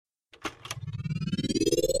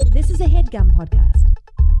is a HeadGum podcast.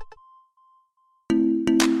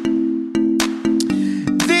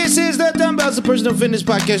 This is the Dumbbells, the personal fitness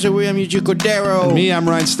podcast where I'm Eugene Cordero. And me, I'm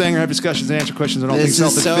Ryan Stanger. I have discussions and answer questions on all This things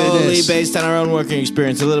health is and solely fitness. based on our own working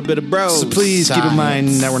experience, a little bit of bros. So please keep in mind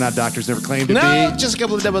that we're not doctors, never claim to No, be. just a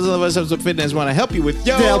couple of devils of us of fitness want to help you with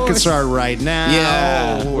yours. The help can start right now.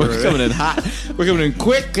 Yeah, we're coming in hot. We're coming in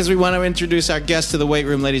quick because we want to introduce our guest to the weight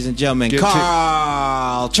room, ladies and gentlemen.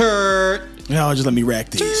 Carl Tart. No, just let me rack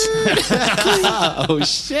these. Oh,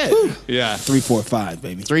 shit. Yeah. 3, 4, 5,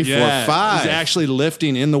 baby. 3, 4, Yeah, 5. he's actually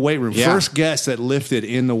lifting in the weight room. Yeah. First guest that lifted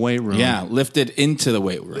in the weight room. Yeah, lifted into the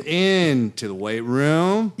weight room. Into the weight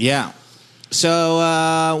room. Yeah.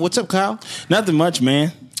 So, what's up, Carl? Nothing much,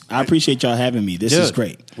 man. I appreciate y'all having me. This is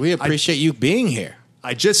great. We appreciate you being here.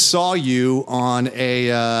 I just saw you on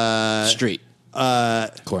a Street.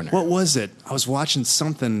 Corner. What was it? I was watching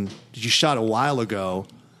something that you shot a while ago.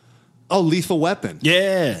 Oh, Lethal Weapon.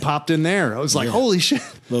 Yeah. Popped in there. I was like, Yeah. holy shit.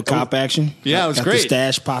 Little cop action. Yeah, it was Got great. the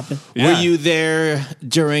stash popping. Yeah. Were you there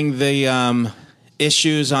during the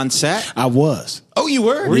issues on set? I was. Oh, you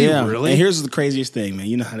were? Were you really? And here's the craziest thing, man.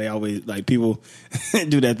 You know how they always, like, people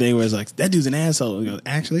do that thing where it's like, that dude's an asshole. And goes,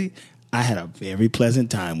 actually, I had a very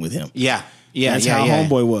pleasant time with him. Yeah. Yeah, That's yeah, how yeah.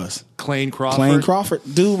 homeboy was. Clayne Crawford. Clayne Crawford.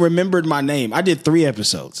 Dude remembered my name. I did 3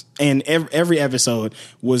 episodes. And every episode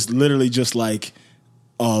was literally just like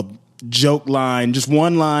a joke line, just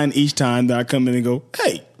one line each time that I come in and go,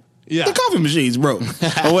 hey, Yeah. the coffee machine's broke.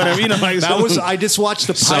 Or whatever. You know, like That was. I just watched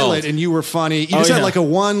the pilot, and you were funny. You just had yeah. like a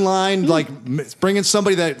one line, like bring in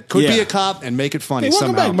somebody that could be Yeah. a cop and make it funny Hey,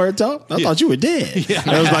 welcome somehow. back, Murtaugh. I thought you were dead.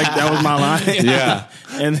 That was my line. Yeah.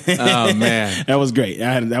 And then, Oh, man. that was great.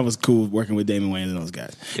 That was cool working with Damon Wayans and those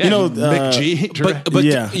guys. Yeah, Mick G. but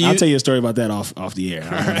yeah, you- I'll tell you a story about that off the air.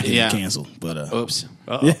 I don't Yeah. get canceled, but Oops.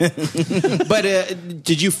 But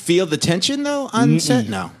did you feel the tension, though, on set?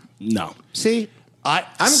 No. no. See?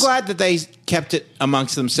 I'm glad that they kept it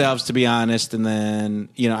amongst themselves, to be honest. And then,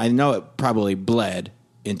 I know it probably bled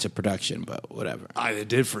into production, but whatever. They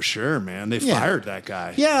did for sure, man. They Yeah. fired that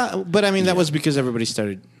guy. Yeah, but I mean, that was because everybody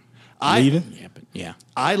started Leaving? yapping. Yeah.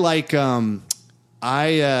 I like.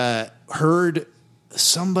 I heard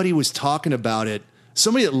somebody was talking about it.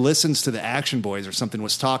 Somebody that listens to the Action Boys or something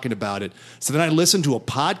was talking about it. So then I listened to a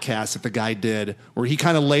podcast that the guy did where he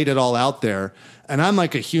kind of laid it all out there. And I'm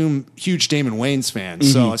like a huge Damon Wayans fan,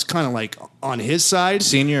 so it's kind of like on his side.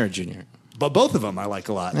 Senior or junior? But both of them I like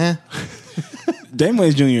a lot. Damon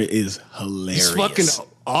Wayans Jr. is hilarious. It's fucking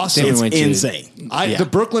awesome. Damon It's Wayans insane. The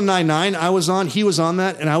Brooklyn Nine-Nine I was on, he was on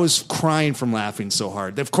that, and I was crying from laughing so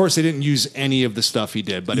hard. Of course, they didn't use any of the stuff he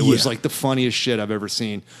did, but it was Yeah. like the funniest shit I've ever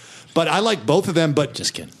seen. But I like both of them. But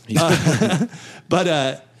Just kidding. But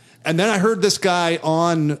and then I heard this guy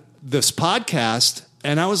on this podcast,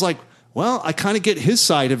 and I was like, well, I kind of get his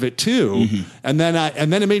side of it too. And then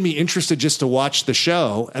it made me interested just to watch the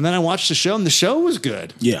show. And then I watched the show, and the show was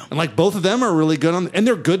good. Yeah. And like both of them are really good and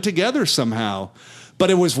they're good together somehow. But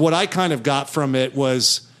it was what I kind of got from it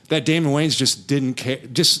was that Damon Wayans just didn't care,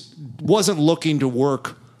 just wasn't looking to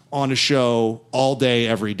work on a show all day,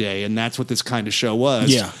 every day. And that's what this kind of show was.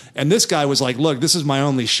 Yeah. And this guy was like, look, this is my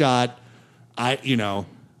only shot.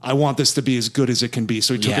 I want this to be as good as it can be.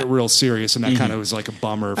 So he took it real serious. And that kind of was like a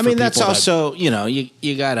bummer. I mean, that's also,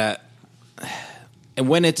 you gotta, and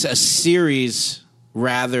when it's a series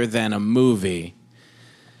rather than a movie,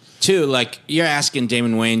 too, like you're asking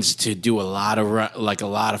Damon Wayans to do a lot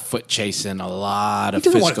of foot chasing, a lot of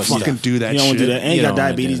He doesn't physical want to fucking stuff. do that You don't shit. want to do that. And he You got don't wanna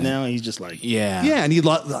diabetes do that. now. He's just like, Yeah. Yeah, and he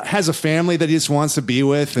has a family that he just wants to be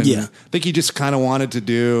with, and Yeah. I think he just kind of wanted to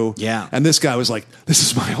do. Yeah. And this guy was like, "This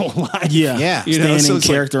is my whole life." yeah. Yeah. You know, Staying so in it's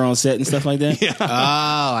like- character on set and stuff like that. Oh,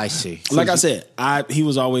 I see. Like I said, he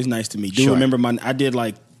was always nice to me. Do Sure. remember I did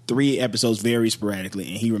like 3 episodes very sporadically,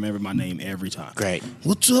 and he remembered my name every time. Great.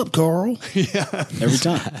 What's up, Carl? Yeah. Every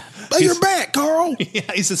time. Oh, you're back, Carl. Yeah,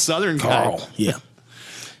 he's a Southern guy, Carl. Yeah.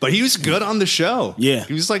 but he was good on the show. Yeah.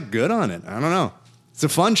 he was like good on it. I don't know. It's a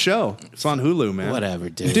fun show. It's on Hulu, man. Whatever,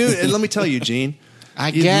 dude. And let me tell you, Gene.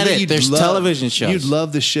 I get it. There's television shows. You'd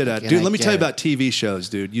love the shit out, I dude. Let me get tell you it. about TV shows,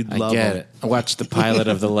 dude. You'd love I get them. it. I watched the pilot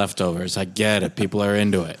of The Leftovers. I get it. People are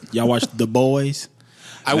into it. Y'all watched The Boys?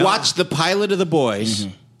 I watched the pilot of The Boys.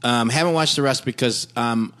 Haven't watched the rest because,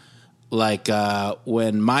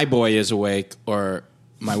 when my boy is awake or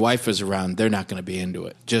my wife is around, they're not going to be into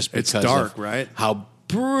it. Just because It's dark, of right? How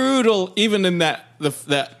brutal! Even in that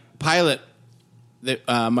pilot,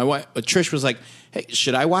 my wife Trish was like, "Hey,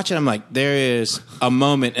 should I watch it?" I'm like, "There is a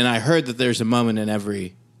moment," and I heard that there's a moment in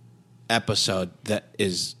every episode that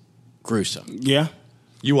is gruesome. Yeah.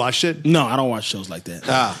 You watched it? No, I don't watch shows like that.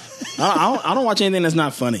 I don't watch anything that's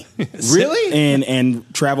not funny. Really?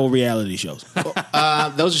 And travel reality shows.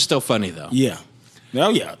 Those are still funny though. Yeah. Oh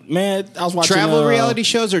yeah, man. I was watching Travel reality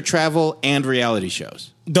shows or travel and reality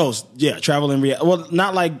shows? Those, yeah, travel and reality. Well,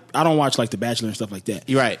 not like I don't watch like The Bachelor and stuff like that.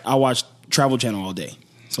 You're right. I watch Travel Channel all day.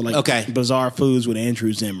 So like Bizarre Foods with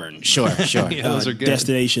Andrew Zimmern. Sure. Yeah, those are good.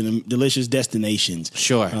 Delicious Destinations.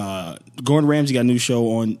 Sure. Gordon Ramsay got a new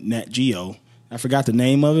show on Nat Geo. I forgot the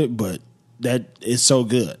name of it, but that is so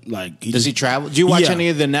good. Like, does he travel? Do you watch any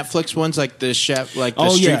of the Netflix ones, like the chef, like the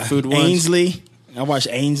street food ones? Ainsley. I watched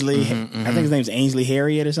Ainsley. I think his name's Ainsley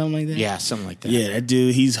Harriet or something like that. Yeah, something like that. Yeah, that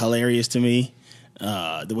dude, he's hilarious to me.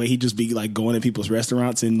 The way he just be like going to people's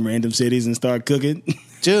restaurants in random cities and start cooking.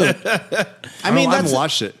 Dude. I haven't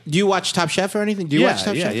watched it. Do you watch Top Chef or anything? Do you watch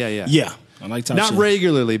Top Chef? Yeah. I like Top Chef. Not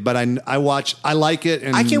regularly, but I watch. I like it.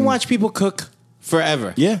 And I can watch people cook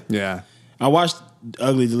forever. Yeah. Yeah. I watched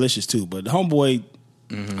Ugly Delicious too, but Homeboy,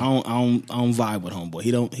 I don't vibe with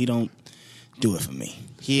Homeboy. He don't do it for me.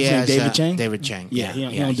 He has David Chang. David Chang. Yeah,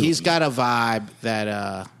 he don't do he's it. got a vibe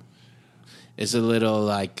that is a little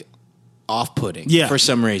like off-putting. Yeah. For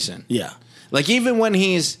some reason. Yeah. Like even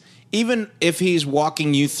if he's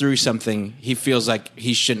walking you through something, he feels like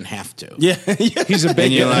he shouldn't have to. Yeah. He's a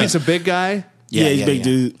big. He's a big guy. Yeah, he's a big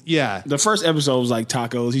dude. Yeah. The first episode was like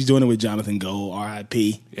tacos. He's doing it with Jonathan Gold,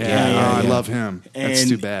 R.I.P. I love him. That's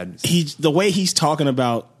too bad. The way he's talking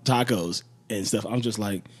about tacos and stuff, I'm just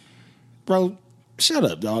like, bro, shut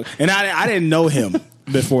up, dog. And I didn't know him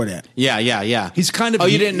before that. Yeah. He's kind of. Oh,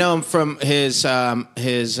 you didn't know him from his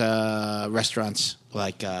restaurants?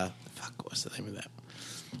 Like, what's the name of that?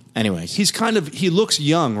 Anyways, he looks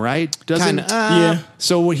young, right? Doesn't yeah.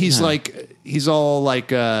 So when he's like, he's all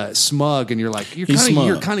like smug, and you're like,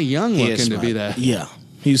 you're kind of young looking to be that. Yeah,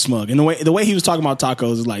 he's smug, and the way he was talking about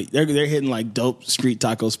tacos is like they're hitting like dope street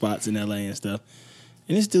taco spots in L.A. and stuff,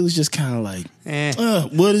 and this dude's just kind of like,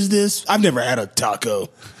 what is this? I've never had a taco.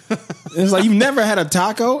 And it's like you've never had a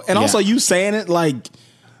taco, and also you saying it like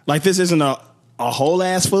this isn't a whole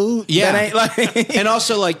ass food. Yeah, that ain't like, and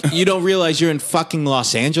also like you don't realize you're in fucking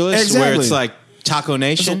Los Angeles, where it's like Taco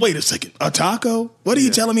Nation. So wait a second, a taco? What are you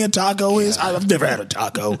telling me a taco is? I've never had a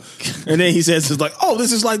taco. And then he says, "It's like, oh,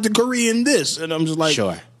 this is like the Korean this," and I'm just like,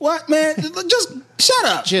 sure, what, man? Just shut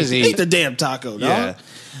up. Just eat the damn taco, dog. Yeah.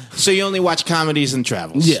 So you only watch comedies and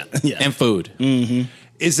travels, and food. Mm-hmm.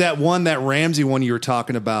 Is that Ramsey one you were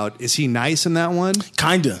talking about? Is he nice in that one?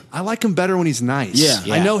 Kinda. I like him better when he's nice.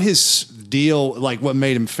 Yeah. I know his deal, like what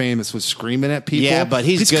made him famous was screaming at people. Yeah, but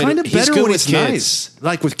he's good. Kind of He's better good when with he's kids. nice.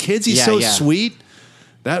 Like with kids, he's so sweet.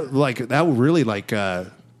 That really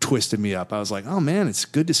twisted me up. I was like, oh man, it's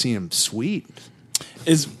good to see him sweet.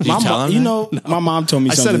 My mom told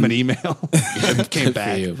me something. I sent him an email. It came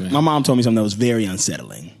back. My mom told me something that was very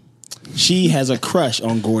unsettling. She has a crush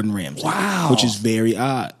on Gordon Ramsay. Wow. Which is very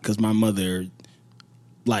odd because my mother,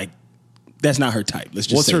 like, that's not her type. Let's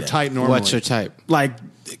just What's say her that. type normally? What's her type? Like,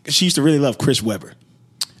 she used to really love Chris Webber.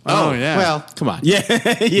 Oh, yeah. Well, come on. Yeah.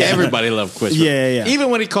 Everybody loved Chris. Yeah. Even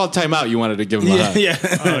when he called timeout, you wanted to give him a hug. Yeah.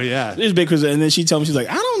 Oh, yeah. It's big Chris. And then she told me, she's like,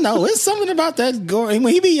 I don't know. It's something about that Gordon.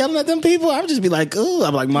 When he be yelling at them people, I would just be like, ooh.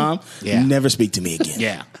 I'm like, Mom, never speak to me again.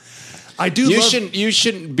 Yeah. I do You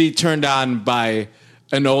shouldn't be turned on by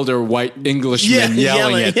an older white Englishman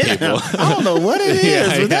yelling at people. I don't know what it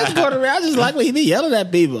is, but that's Gordon Ramsay. I just like when he be yelling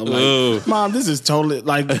at people. I'm like, Mom, this is totally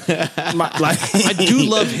like, I do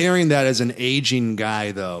love hearing that as an aging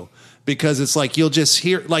guy, though, because it's like you'll just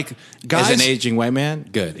hear like guys. As an aging white man,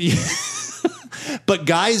 good. But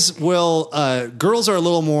guys will, girls are a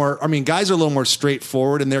little more, guys are a little more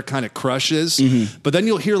straightforward in their kind of crushes. Mm-hmm. But then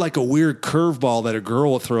you'll hear like a weird curveball that a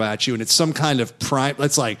girl will throw at you, and it's some kind of prime.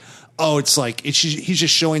 It's like, he's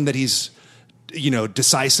just showing that he's,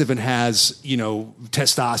 decisive and has,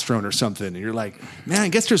 testosterone or something. And you're like, man, I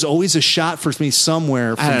guess there's always a shot for me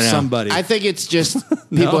somewhere from somebody. I think it's just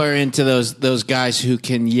people are into those guys who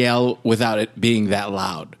can yell without it being that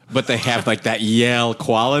loud, but they have like that yell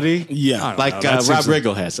quality. Yeah. Like Rob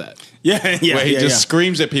Riggle has that. Yeah. Where he just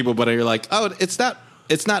screams at people, but you're like, oh, it's not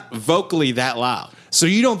vocally that loud. So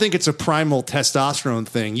you don't think it's a primal testosterone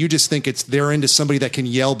thing? You just think they're into somebody that can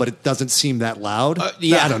yell, but it doesn't seem that loud?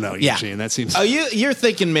 Yeah. I don't know, Eugene. That seems... Oh, you're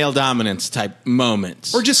thinking male dominance type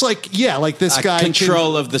moments. Or just like, like this guy...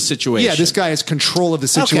 Control of the situation. Yeah, this guy has control of the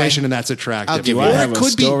situation, and that's attractive. I'll give I have a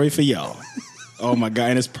story for y'all. Oh, my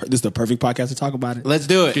God. And this is the perfect podcast to talk about it. Let's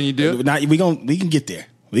do it. Can you do it? We can get there.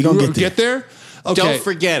 We gonna get there? Okay. Don't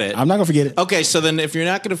forget it. I'm not going to forget it. Okay, so then if you're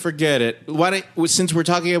not going to forget it, since we're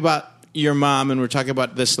talking about your mom and we're talking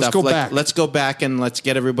about this stuff, Let's go back. Let's go back and let's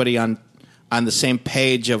get everybody on on the same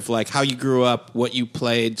page of like how you grew up, what you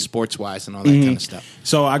played sports wise, and all that kind of stuff.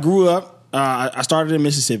 So I grew up. I started in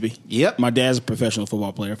Mississippi. Yep. My dad's a professional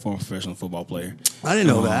football player, former professional football player. I didn't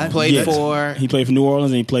know that. Played for. He played for New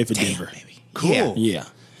Orleans and he played for Denver. Baby. Cool. Yeah.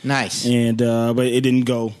 Nice. And but it didn't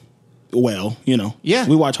go well, you know. Yeah.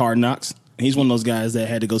 We watch Hard Knocks. He's one of those guys that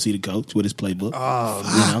had to go see the coach with his playbook.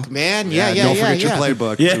 Oh, man. Yeah. Don't forget your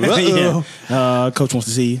playbook. Yeah. Coach wants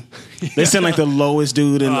to see you. They send like the lowest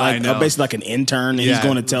dude and I like know. basically like an intern, and he's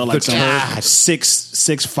going to tell like some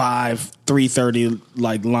 6'5", 330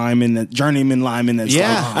 like lineman, journeyman lineman that's like,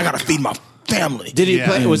 I gotta feed my family. Did he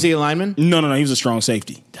play? Was he a lineman? No. He was a strong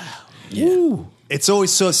safety. Ooh. It's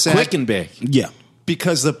always so sad. Quick and big. Yeah.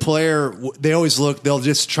 Because the player, they'll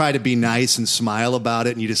just try to be nice and smile about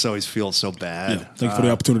it, and you just always feel so bad. Yeah. Thank you for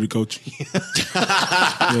the opportunity, coach.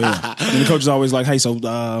 Yeah. And the coach is always like, hey, so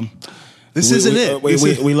This isn't it.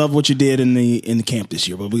 We love what you did in the camp this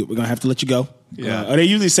year, but we're gonna have to let you go. Yeah. Or they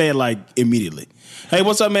usually say it like immediately. Hey,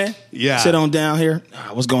 what's up, man? Yeah. Sit on down here.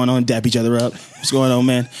 What's going on? Dap each other up. What's going on,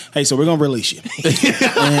 man? Hey, so we're gonna release you.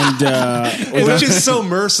 Which is so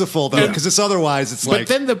merciful though, because it's otherwise it's But like.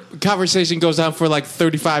 then the conversation goes on for like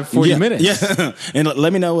 35, 40 minutes. Yeah. And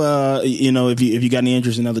let me know, if you got any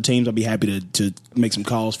interest in other teams, I'll be happy to make some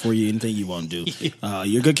calls for you. Anything you want to do.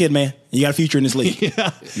 You're a good kid, man. You got a future in this league.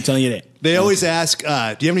 I'm telling you that. They always ask, do you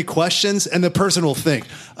have any questions? And the person will think,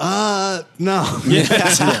 no.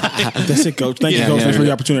 That's it, coach. Thank you, coach. Thanks for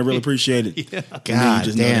the opportunity. I really appreciate it. Yeah. And then you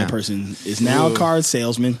just know that person is now a card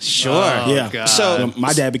salesman. Sure. Yeah. God. So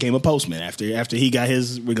my dad became a postman after he got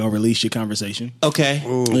his we're gonna release your conversation. okay.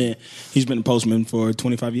 Yeah. He's been a postman for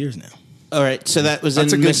 25 years now. All right. So that's a in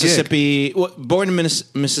good Mississippi. Born in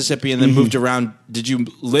Mississippi and then moved around. Did you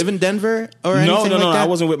live in Denver or anything No. like that? I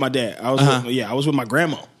wasn't with my dad. I was with my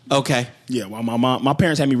grandma. Okay. Yeah. While my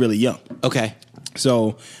parents had me really young. Okay.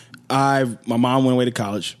 So my mom went away to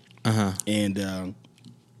college. And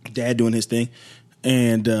dad doing his thing.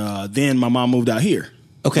 And then my mom moved out here.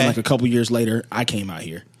 Okay. And like a couple years later, I came out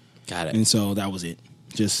here. Got it. And so that was it.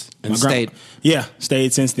 Just And stayed. Yeah,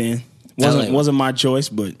 stayed since then. LA. Wasn't my choice,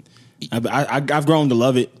 but I've grown to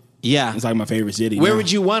love it. Yeah. It's like my favorite city. Where now.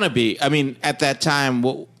 would you want to be? I mean, at that time,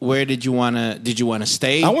 where did you want to? Did you want to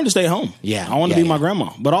stay? I wanted to stay home. Yeah, I wanted to yeah, be my yeah.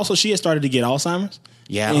 grandma, but also she had started to get Alzheimer's.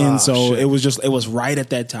 Yeah. and Oh, so shit. it was right at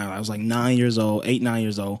that time. I was like 9 years old, 9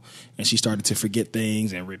 years old, and she started to forget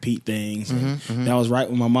things and repeat things. And that was right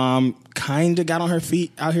when my mom kind of got on her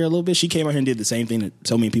feet out here a little bit. She came out here and did the same thing that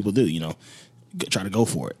so many people do. Try to go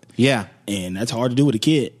for it, Yeah. and that's hard to do with a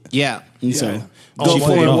kid. Yeah. And so Oh, she well,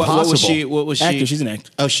 pulled it yeah, off. What was Possible. she? What was she? Actor, she's an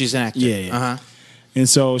actor. Oh, she's an actor. Yeah. Uh-huh. And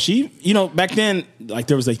so she, back then, like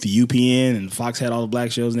there was like the UPN and Fox had all the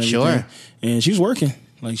black shows and everything. Sure. And she was working.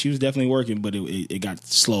 Like she was definitely working, but it got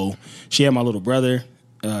slow. She had my little brother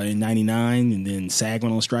in '99, and then SAG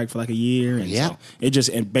went on strike for like a year. And Yeah. so it just,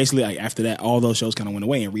 and basically like after that, all those shows kind of went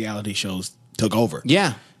away and reality shows took over.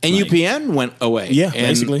 Yeah. And Like- UPN went away. Yeah, And,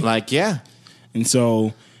 basically. Like, yeah. And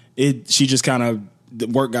so she just kind of, the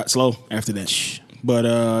work got slow after that.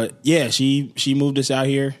 But she moved us out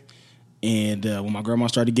here. And when my grandma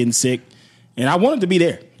started getting sick, and I wanted to be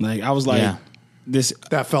there. Like I was like, Yeah.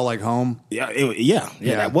 That felt like home. Yeah,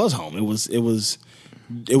 that was home. It was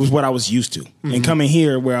what I was used to. And coming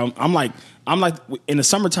here, where I'm like in the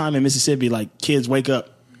summertime in Mississippi, like kids wake up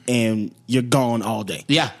and you're gone all day.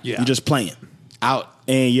 Yeah. Yeah. You're just playing Out.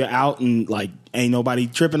 and you're out and like ain't nobody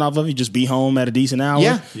tripping off of you. Just be home at a decent hour.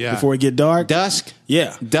 Yeah. Yeah. Before it get dark. Dusk.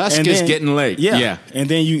 Yeah, Dusk And is getting late. Yeah, Yeah. And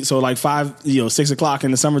then so like 6 o'clock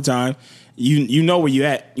in the summertime, you know where you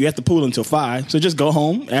at. You at the pool until 5. So just go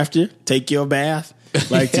home after, take your bath,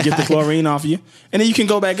 like to get the chlorine off you, and then you can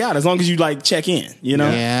go back out as long as you like check in.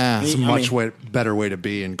 Yeah. It's a I much mean, better way to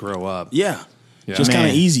be and grow up. Yeah, Yeah. just kind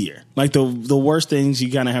Man. of easier. Like the worst things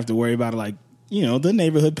you kind of have to worry about are like the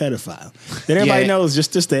neighborhood pedophile that everybody Yeah. knows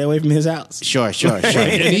just to stay away from his house. Sure.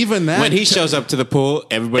 And even that, When he shows up to the pool,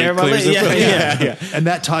 everybody clears the pool. yeah. and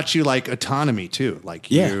that taught you like autonomy too. Like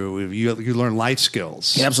Yeah. you learn life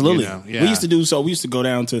skills. Absolutely. You know? Yeah. We used to go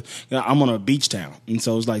down to, I'm on a beach town. And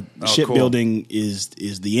so it's like shipbuilding is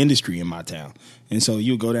the industry in my town. And so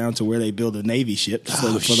you go down to where they build the Navy ships for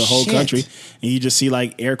the whole shit. country. And you just see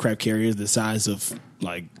like aircraft carriers the size of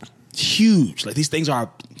like huge. Like these things are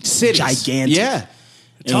Cities. gigantic. Yeah.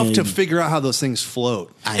 Tough to And- figure out how those things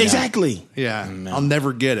float. I know. Exactly. Yeah, I'll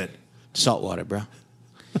never get it. Saltwater, bro.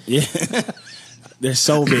 Yeah. They're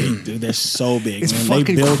so big, dude. They're so big. It's man.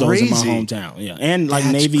 fucking They build those in my crazy. hometown. Yeah. And like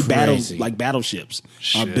That's Navy crazy. battleships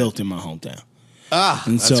are Shit. built in my hometown.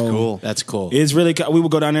 And that's cool. That's cool. It's really we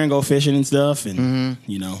would go down there and go fishing and stuff, and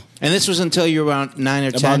you know. And this was until you were around 9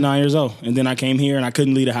 or 10? About 9 years old, and then I came here and I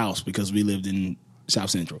couldn't leave the house because we lived in South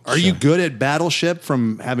Central. Are you good at Battleship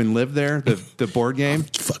from having lived there? The board game.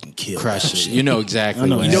 Fucking kill. Crush it. You know exactly. I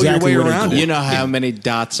know what You know exactly your way where to around go. it. You know how many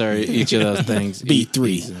dots are each of those things.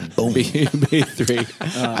 B3. Boom.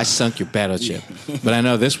 B3. I sunk your battleship, but I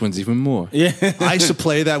know this one's even more. Yeah. I used to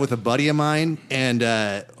play that with a buddy of mine, and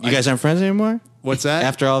You guys aren't friends anymore what's that?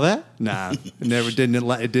 after all that? Nah, it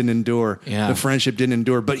didn't endure. Yeah. The friendship didn't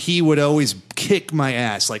endure. But he would always kick my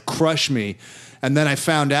ass, like crush me. And then I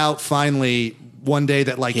found out finally one day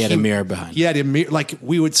that like He had a mirror behind He had a mirror. Like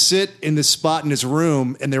we would sit in this spot in his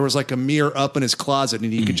room, and there was like a mirror up in his closet,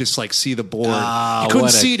 and he could just like see the board. Ah, he couldn't what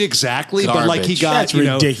a see it exactly, but like he garbage. got That's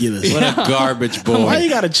ridiculous. What a garbage boy. Why you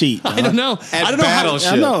gotta cheat? I don't know. At I don't know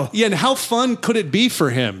Battleship. I know. Yeah, and how fun could it be for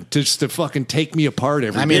him just to fucking take me apart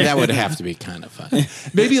every I mean, day? that would have to be kind of fun.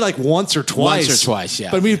 Maybe like once or twice. Once or twice, yeah.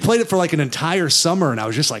 But we played it for like an entire summer, and I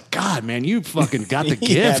was just like, God, man, you fucking got the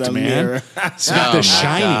He had gift, a man. mirror. It's got the my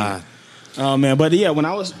shiny. God. Oh man, but yeah, when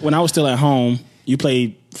I was still at home, you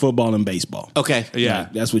played football and baseball. Okay. Yeah.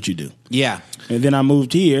 Like, that's what you do. Yeah. And then I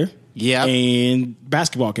moved here. Yeah. And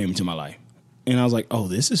basketball came into my life, and I was like, oh,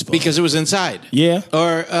 this is fun. Because it was inside. yeah,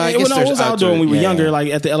 Or I guess well, no, it there's was outdoor when we were yeah, younger, yeah. like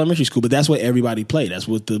at the elementary school. But that's what everybody played. That's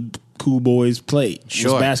what the cool boys played.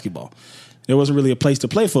 Sure. Was basketball. There wasn't really a place to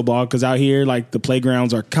play football because out here, like the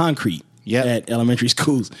playgrounds are concrete. Yep. At elementary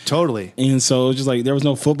schools. Totally. And so it was just like there was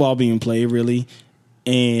no football being played really,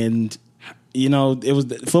 and you know it was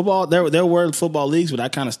football. There were football leagues, but I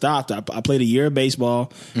kind of stopped. I played a year of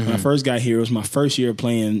baseball when I first got here. It was my first year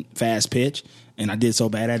playing fast pitch, and I did so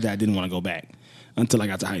bad at that I didn't want to go back until I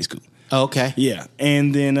got to high school. Oh, okay. Yeah,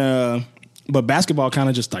 and then but basketball kind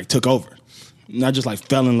of just like took over. I just like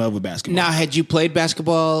fell in love with basketball. Now, had you played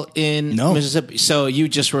basketball in No. Mississippi? So you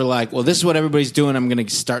just were like, well, this is what everybody's doing. I'm going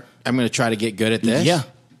to try to get good at this. Yeah.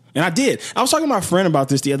 And I did. I was talking to my friend about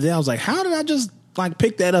this the other day. I was like, how did I just like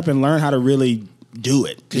pick that up and learn how to really do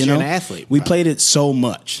it? 'Cause you're an athlete, We bro. played it so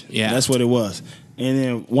much. Yeah. That's what it was. And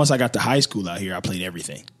then once I got to high school out here, I played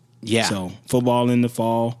everything. Yeah. So football in the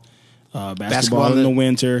fall, basketball Basketball in the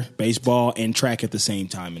winter, baseball, and track at the same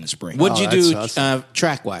time in the spring. What'd you that's do awesome.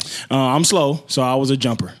 track-wise? I'm slow, so I was a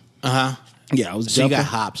jumper. Uh-huh. Yeah, I was a So you jumper.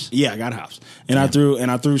 got hops. Yeah, I got hops. And I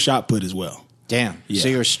threw shot put as well. Damn. Yeah. So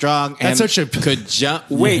you were strong and That's such a- could jump.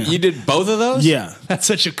 Wait, you did both of those? Yeah. That's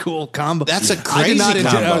such a cool combo. That's a I crazy did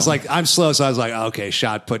not combo. I was like, I'm slow, so I was like, okay,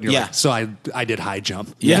 shot put. And you're Yeah. like, so I did high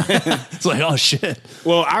jump. Yeah. It's like, oh shit.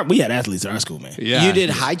 Well, we had athletes at our school, man. Yeah. You did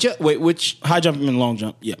high jump? Wait, which? High jump and long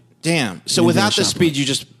jump. Yeah. Damn. So And without then the shot speed, you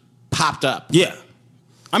just popped up. Yeah.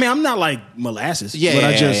 I mean, I'm not like molasses. Yeah, but yeah,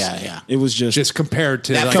 I just, yeah. It was Just compared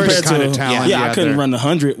to That like, compared the kind to of talent. yeah, you I had couldn't there. run the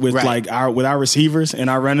 100 with Right. like our receivers and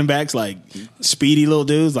our running backs, like speedy little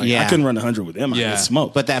dudes. Like Yeah. I couldn't run the 100 with them. I Yeah. get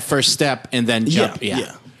smoked. But that first step and then jump.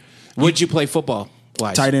 Yeah. Would you play football?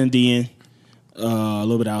 Wise? Tight end, DN, a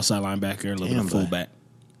little bit of outside linebacker, a little bit Damn, of boy. fullback.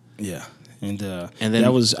 Yeah, and then-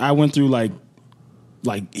 that was I went through like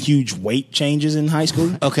huge weight changes in high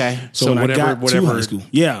school. Okay. So, So when whatever- I got to whatever- high school,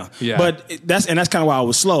 yeah. Yeah. But that's kind of why I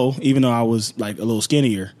was slow, even though I was like a little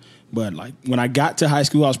skinnier. But like when I got to high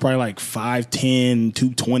school, I was probably like 5'10",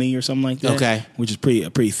 220 or something like that. Okay. Which is a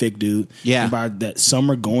pretty thick dude. Yeah. And by that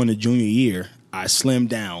summer going to junior year, I slimmed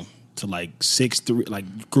down to like 6'3",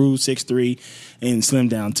 like grew 6'3", and slimmed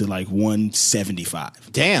down to like 175.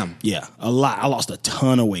 Damn. Yeah, a lot. I lost a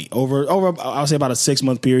ton of weight over I'll say about a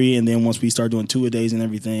 6-month period, and then once we started doing 2-a-days and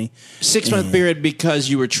everything, 6-month period because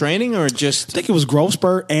you were training or I just think it was growth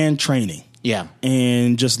spurt and training. yeah.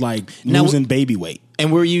 And just like Now, losing baby weight.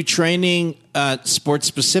 And were you training sports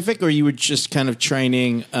specific or you were just kind of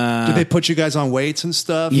training? Did they put you guys on weights and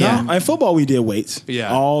stuff? Yeah. No, in football we did weights.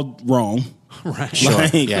 Yeah. all wrong. Right. Sure.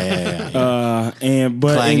 Like, Yeah.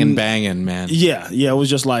 But Clanging, in- banging, man. Yeah, it was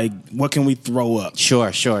just like, what can we throw up?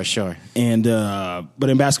 Sure. And but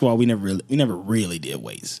in basketball, we never really did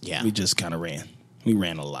weights. Yeah. we just kind of ran. We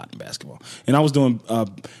ran a lot in basketball, and I was doing.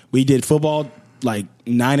 We did football like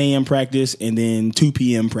 9 a.m. practice and then 2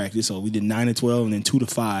 p.m. practice. So we did 9 to 12 and then 2 to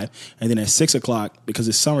 5, and then at 6 o'clock because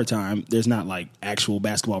it's summertime. There's not like actual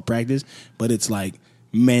basketball practice, but it's like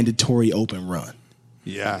mandatory open run.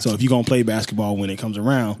 Yeah. So if you're gonna play basketball when it comes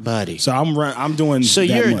around, Buddy. So I'm doing. So that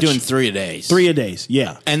you're much. doing 3 a days. 3 a days,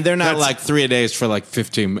 yeah. And they're not That's- like 3 a days for like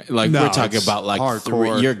 15. Like No, we're talking it's about like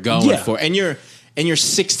hardcore. 3. You're going Yeah. for, and you're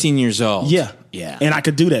 16 years old. Yeah. Yeah. And I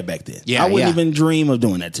could do that back then. Yeah, I wouldn't yeah. even dream of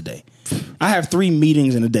doing that today. I have 3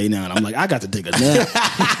 meetings in a day now, and I'm like, I got to take a nap.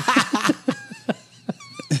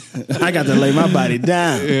 I got to lay my body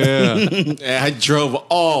down. Yeah. I drove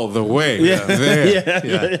all the way there.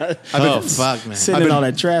 Yeah. Oh, fuck, man. Sitting in all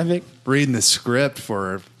that traffic. Reading the script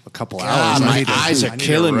for a couple God, hours. my eyes are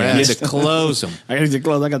killing me. I need to close them. I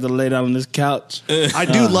got to lay down on this couch. I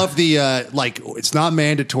do love the it's not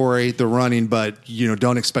mandatory the running, but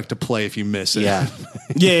don't expect to play if you miss it. Yeah.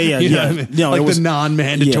 Yeah. You know what I mean? No, like it was the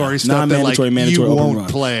non-mandatory stuff non-mandatory, that mandatory you open won't run.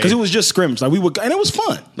 play because it was just scrimmage. Like and it was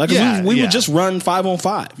fun. Like we would just run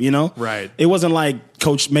 5-on-5. Right. It wasn't like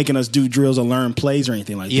coach making us do drills or learn plays or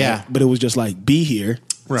anything like that. But it was just like be here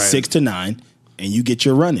 6 to 9. And you get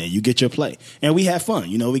your run in, you get your play, and we had fun.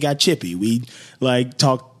 We got chippy. We like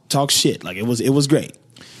talk shit. Like it was great.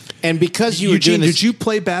 And because did you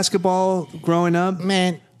play basketball growing up?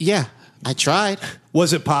 Man, yeah, I tried.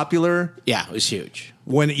 Was it popular? Yeah, it was huge.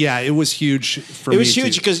 It was huge for me. It was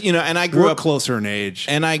huge because and I grew We're up closer in age,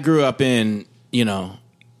 and I grew up in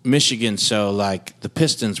Michigan, so like the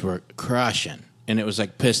Pistons were crushing, and it was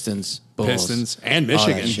like Pistons, Bulls, and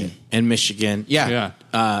Michigan, yeah.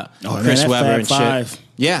 that Chris Webber Fab and Five. shit.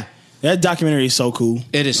 Yeah, That documentary is so cool.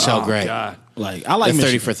 it is so great. God. Like I like The 30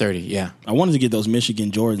 Michigan. for 30. Yeah, I wanted to get those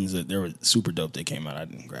Michigan Jordans that they were super dope. They came out. I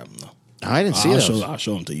didn't grab them though. I didn't see those. I'll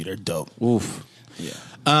show them to you. They're dope. Oof.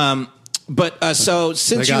 Yeah. But so They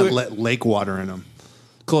since got you were, lake water in them.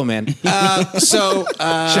 cool, man. So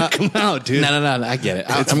Check them out, dude. no, I get it.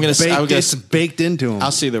 It's baked into them.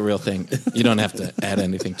 I'll see the real thing. You don't have to add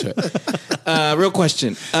anything to it. Real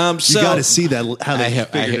question. So you got to see that how they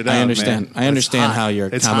figured it out. I understand. Man. I understand how your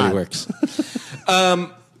It's comedy hot. works.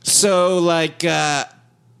 So like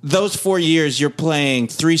those 4 years, you're playing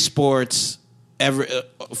 3 sports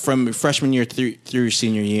from freshman year through your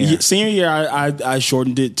senior year. Senior year, I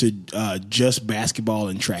shortened it to just basketball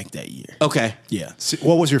and track that year. Okay. Yeah,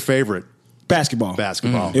 What was your favorite? basketball.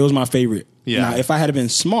 Basketball. It was my favorite. Yeah. Now, if I had been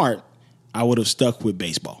smart, I would have stuck with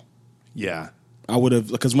baseball. Yeah. I would have,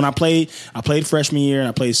 because when I played freshman year and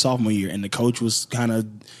I played sophomore year, and the coach was kind of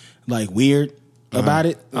like weird about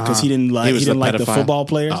it because he didn't like was the pedophile? football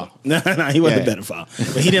players. Oh. No, he wasn't Yeah. a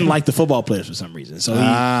pedophile, but he didn't like the football players for some reason. So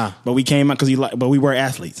but we came out but we were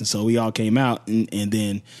athletes, and so we all came out, and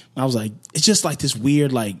then I was like, it's just like this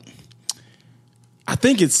weird, like, I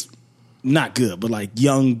think it's not good, but like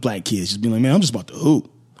young black kids just being like, man, I'm just about to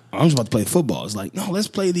hoop. I'm just about to play football. It's like, no, let's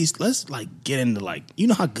like get into like,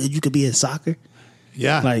 how good you could be at soccer.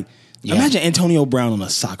 Yeah. Like, Yeah. imagine Antonio Brown on a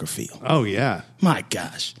soccer field. Oh yeah. My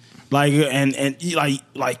gosh. Like, and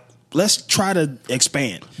like, let's try to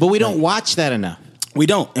expand. But we don't watch that enough. We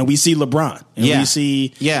don't. And we see LeBron. And Yeah. we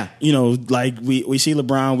see, Yeah. like we see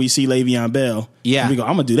LeBron, we see Le'Veon Bell. Yeah. And we go,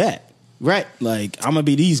 I'm going to do that. Right. Like, I'm going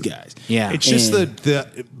to be these guys. Yeah. It's just And-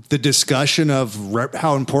 the discussion of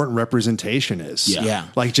how important representation is. Yeah. Yeah.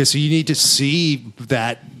 Like, just you need to see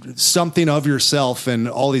that something of yourself and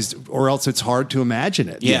all these, or else it's hard to imagine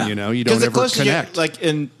it. Yeah. You don't the ever closest connect. like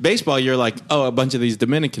in baseball, you're like, oh, a bunch of these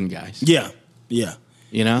Dominican guys. Yeah. Yeah.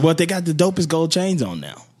 You know? But they got the dopest gold chains on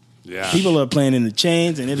now. Yeah. People are playing in the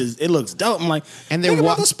chains, and it looks dope. I'm like, And they're think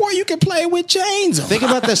about the sport you can play with chains on. Think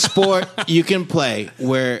about the sport you can play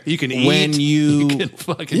where You can eat. when you can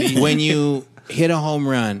fucking eat. when you hit a home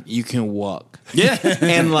run, you can walk. Yeah.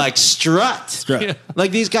 And like strut. Strut.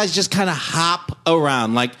 Like these guys just kind of hop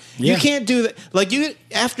around. Like Yeah. you can't do that. Like you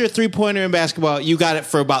after a 3-pointer in basketball, you got it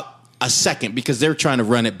for about a second because they're trying to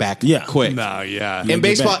run it back Yeah. quick. No, yeah. In get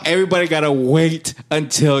baseball, back. everybody got to wait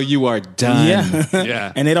until you are done. Yeah.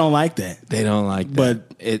 Yeah. And they don't like that. They don't like that.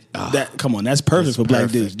 But come on, that's perfect for black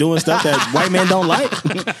perfect. dudes. Doing stuff that white men don't like.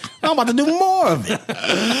 I'm about to do more of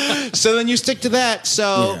it. So then you stick to that.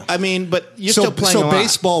 So, Yeah. I mean, but you're still playing a So lot.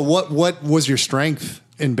 baseball, what was your strength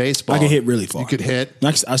in baseball? I can hit really far. You could hit.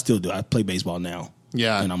 I still do. I play baseball now.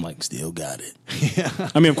 Yeah. And I'm like, still got it. Yeah.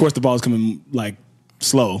 I mean, of course, the ball's coming like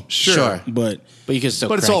slow. Sure. But But you can still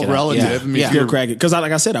But it's crank all it up. relative. Yeah. I mean, Yeah. if you're- still crack it. Because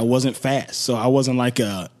like I said, I wasn't fast. So I wasn't like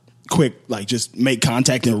a quick, like just make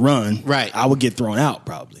contact and run. Right. I would get thrown out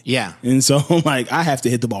probably. Yeah. And so like I have to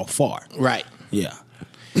hit the ball far. Right. Yeah.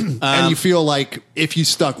 And you feel like if you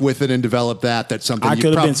stuck with it and developed that's something I you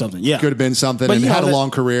could have prob- been something, yeah. Could have been something But and you know had a that- long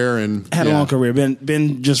career and Had yeah. a long career.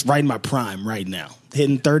 Been just right in my prime right now.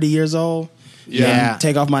 Hitting 30 years old. Yeah.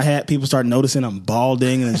 Take off my hat. People start noticing I'm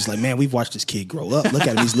balding, and it's just like, man, we've watched this kid grow up. Look at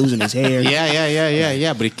him; he's losing his hair.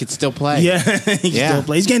 Yeah. But he could still play. Yeah, he can Yeah. still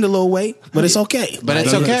play. He's gained a little weight, but it's okay. But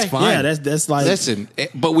it's Like, okay. It's fine. Yeah, that's like Listen,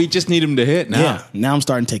 but we just need him to hit now. yeah. Now I'm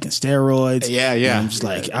starting taking steroids. Yeah. And I'm just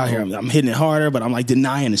like out here. I'm hitting it harder, but I'm like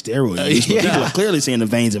denying the steroid use. But Yeah. people are clearly seeing the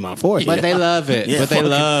veins in my forehead. But they love it. Yeah, but they fuck it.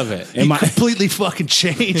 love it. And my- completely fucking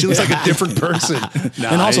changed. It looks like a different person.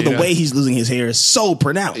 and also the way he's losing his hair is so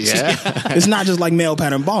pronounced. Yeah. It's not not just like male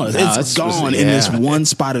pattern baldness. No, It's gone in this one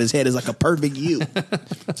spot of his head. It's like a perfect U.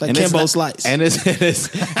 It's like Kimbo Slice. And it is.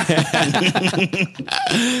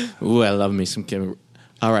 Ooh, I love me some Kimbo.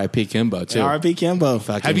 R.I.P. Kimbo too. R.I.P. Kimbo.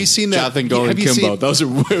 Have you seen that? Jonathan Gold and Kimbo. Those are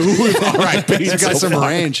R.I.P. He's got some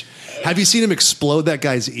range. Have you seen him explode that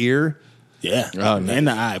guy's ear? Yeah. Oh, no. And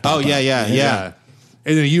the eye. Oh, yeah.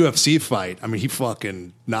 In a UFC fight, I mean, he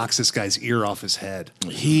fucking knocks this guy's ear off his head.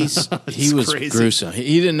 He was crazy. gruesome.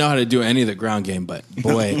 He didn't know how to do any of the ground game, but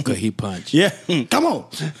boy, could he punch. Yeah. Come on.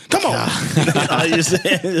 It's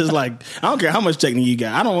like, I don't care how much technique you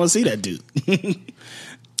got. I don't want to see that dude.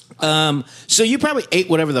 So you probably ate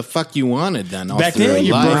whatever the fuck you wanted then. Back then,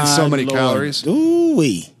 you burned burned so many calories.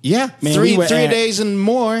 Ooh-wee. Yeah, Man, three we were days and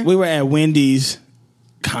more. We were at Wendy's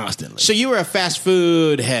constantly. So you were a fast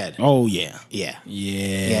food head. Oh, yeah.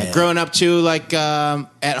 Yeah. Growing up too, like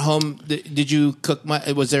at home, did you cook?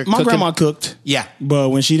 Was there? My cooking? grandma cooked. Yeah, But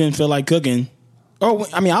when she didn't feel like cooking, I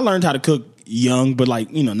learned how to cook young, but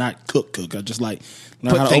like, not cook. I just like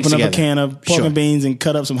learned how to things open up together. a can of pork Sure. and beans and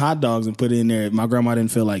cut up some hot dogs and put it in there. My grandma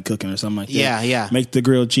didn't feel like cooking or something like that. Yeah. Make the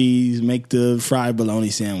grilled cheese, make the fried bologna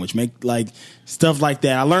sandwich, make like stuff like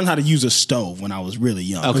that. I learned how to use a stove when I was really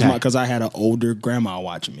young. Okay. Because I had an older grandma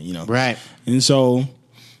watching me, Right. And so,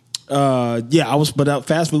 but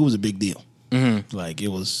fast food was a big deal. Mm-hmm. Like it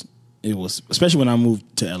was, especially when I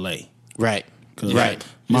moved to LA. Right. Because Right.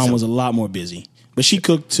 Mom was a lot more busy, but she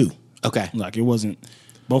cooked too. Okay. Like it wasn't,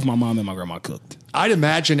 both my mom and my grandma cooked. I'd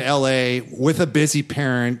imagine LA with a busy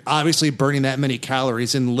parent, obviously burning that many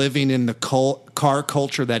calories and living in the car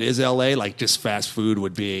culture that is LA, like just fast food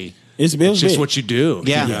would be. It was just big. what you do.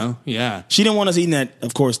 Yeah. You know? Yeah. She didn't want us eating that,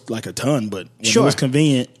 of course, like a ton, but when Sure. it was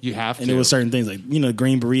convenient. You have And to. there was certain things like,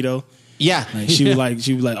 green burrito. Yeah. Like she was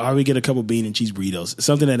like, oh, we get a couple bean and cheese burritos.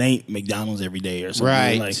 Something that ain't McDonald's every day or something.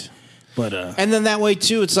 Right. Like, but And then that way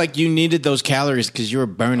too, it's like you needed those calories because you were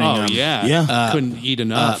burning Oh, them. yeah. Yeah. Couldn't eat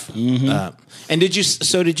enough. And did you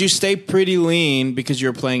stay pretty lean because you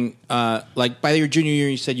were playing like by your junior year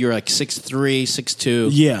you said you were like 6'3", 6'2",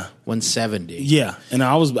 Yeah. 170. Yeah, and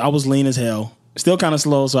I was lean as hell, still kind of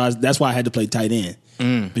slow, so that's why I had to play tight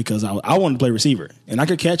end because I wanted to play receiver, and I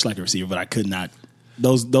could catch like a receiver, but I could not.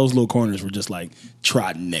 Those little corners were just like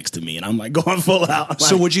trotting next to me, and I'm like going full out.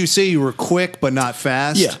 So Like, would you say you were quick but not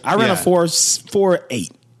fast? yeah, I ran a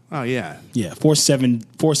 4.8. Oh, yeah. Yeah,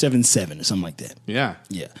 4.77 or something like that. Yeah.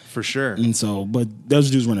 Yeah, For sure. and so, but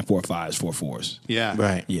those dudes running 4.5s, 4.4s. Yeah.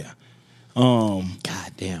 Right. Yeah.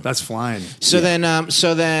 God damn. That's flying. So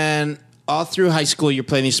then all through high school you're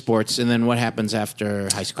playing these sports, and then what happens after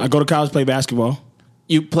high school? I go to college, play basketball.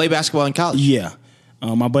 You play basketball in college? Yeah.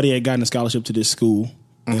 My buddy had gotten a scholarship to this school,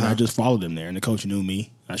 and I just followed him there. And the coach knew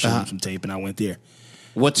me. I showed him some tape, and I went there.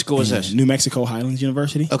 What school was this? New Mexico Highlands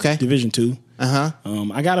University. Okay. Division II.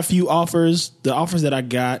 I got a few offers. The offers that I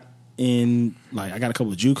got I got a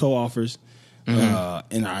couple of JUCO offers,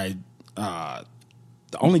 and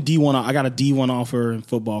the only D1, I got a D1 offer in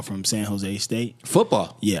football from San Jose State.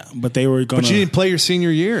 Football. Yeah, but they were going to. But you didn't play your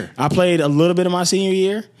senior year. I played a little bit of my senior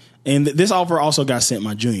year, and this offer also got sent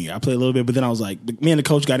my junior year. I played a little bit, but then I was like, me and the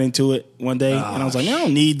coach got into it one day, and I was like, man, I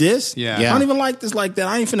don't need this. Yeah. I don't even like this like that.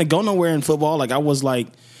 I ain't finna go nowhere in football. Like, I was like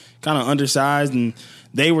kind of undersized, and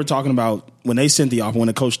they were talking about when they sent the offer, when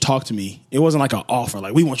the coach talked to me, it wasn't like an offer,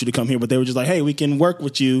 like, we want you to come here, but they were just like, hey, we can work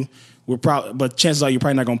with you. But chances are you're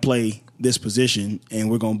probably not going to play this position,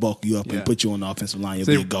 and we're going to bulk you up and put you on the offensive line. You'll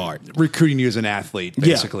be a guard. Recruiting you as an athlete,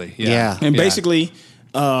 basically. Yeah. And basically,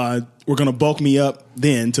 we're going to bulk me up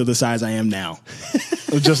then to the size I am now.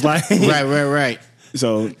 Just like Right.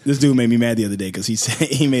 So this dude made me mad the other day because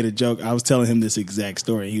he made a joke. I was telling him this exact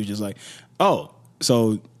story. He was just like, "Oh,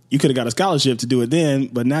 so you could have got a scholarship to do it then,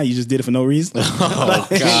 but now you just did it for no reason." Oh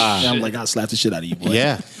God. And I'm like, I'll slap the shit out of you, boy.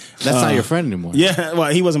 Yeah. That's not your friend anymore. Yeah,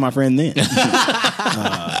 well, he wasn't my friend then.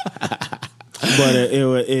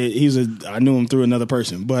 But I knew him through another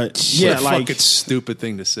person. But yeah, What a like fucking stupid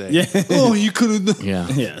thing to say. Yeah. Oh, you could have. Yeah.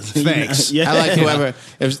 yeah, Thanks. Yeah, I like whoever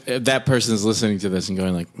if that person's listening to this and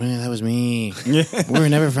going like, man, that was me. We were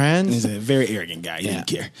never He's friends. a very arrogant guy. He Yeah. didn't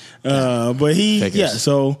care. But Figures.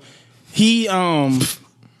 so he,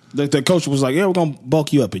 the coach was like, yeah, we're going to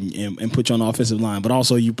bulk you up and put you on the offensive line, but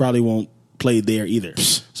also you probably won't play there either.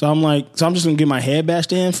 So I'm just going to get my head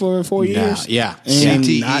bashed in for 4 years. Yeah. And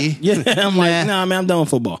CTE. I'm like, nah, man, I'm done with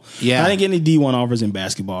football. Yeah. I didn't get any D1 offers in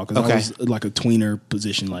basketball because Okay. I was like a tweener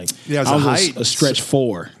position. Like, Yeah, it was I a was height. a stretch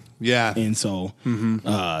 4. Yeah. And so,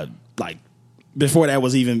 like, before that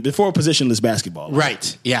was even, before positionless basketball. Like,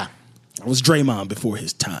 Right. Yeah. I was Draymond before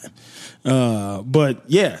his time. But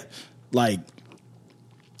yeah, like,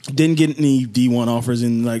 didn't get any D1 offers.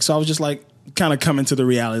 And like, so I was just like, kind of coming to the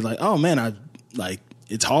reality, like, oh man, like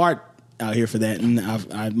it's hard out here for that.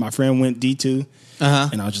 And my friend went D2,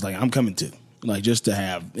 and I was just like, I'm coming too, like just to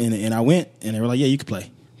have. And I went, and they were like, yeah, you can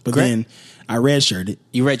play. But then I redshirted.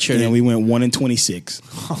 You redshirted, and we went 1-26.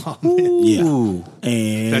 Oh, yeah,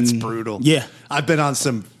 and that's brutal. Yeah, I've been on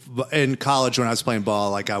some in college when I was playing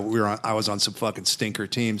ball. Like I was on some fucking stinker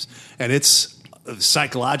teams, and it's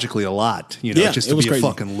psychologically a lot. You know, just to be a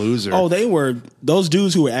fucking loser. Oh, those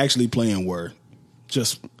dudes who were actually playing were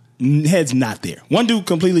just heads not there. One dude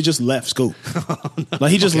completely just left school.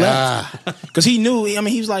 Like he just left because he knew. I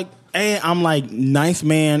mean, he was like, "Hey, I'm like 9th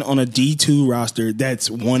man on a D2 roster that's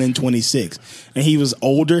 1-26," and he was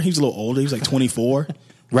older. He was a little older. He was like 24.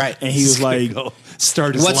 Right. And he was like,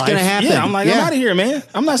 start his what's life. going to happen? Yeah, I'm like, I'm out of here, man.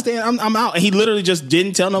 I'm not staying. I'm out. And he literally just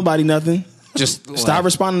didn't tell nobody nothing. Just stopped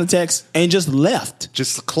responding to texts and just left.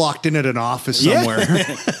 Just clocked in at an office somewhere.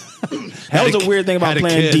 That was a weird thing about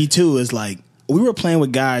playing D2 is like, we were playing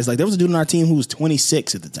with guys, like there was a dude on our team who was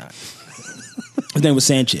 26 at the time. His name was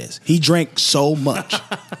Sanchez. He drank so much.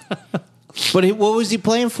 But what was he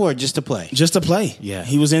playing for? Just to play? Just to play. Yeah.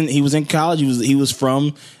 He was in college. He was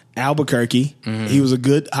from Albuquerque. Mm-hmm. He was a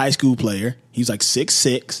good high school player. He was like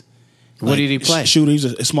 6'6". What did he play? Shooter. He was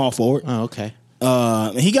a small forward. Oh, okay.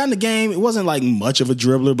 He got in the game. It wasn't like much of a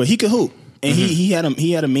dribbler, but he could hoop. And he had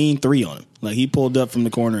a mean 3 on him. Like he pulled up from the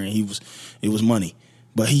corner and it was money.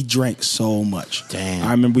 But he drank so much. Damn.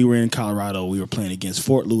 I remember we were in Colorado. We were playing against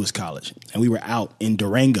Fort Lewis College, and we were out in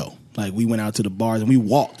Durango. Like we went out to the bars and we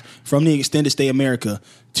walked from the Extended Stay America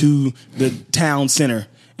to the town center.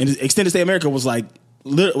 And the Extended Stay America was like,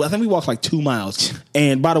 I think we walked like 2 miles.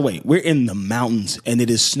 And by the way, we're in the mountains and it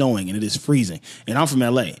is snowing and it is freezing. And I'm from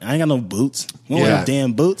LA. I ain't got no boots. We don't have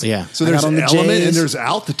damn boots. Yeah. So there's on element and there's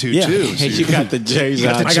altitude too. So you got the J's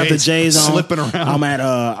on. I got the J's on. Slipping around. I'm at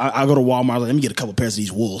I go to Walmart. I was like, let me get a couple pairs of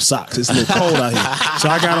these wool socks. It's a little cold out here. So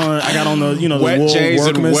I got on the the wet wool J's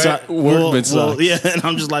workman and workman socks. Yeah, and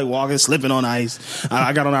I'm just like walking, slipping on ice.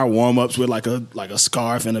 I got on our warm ups with like a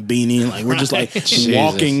scarf and a beanie. Like we're just like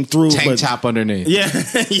walking through tank top underneath. Yeah,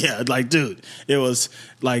 yeah. Like, dude, it was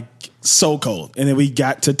like so cold. And then we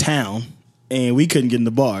got to town and we couldn't get in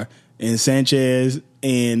the bar. And Sanchez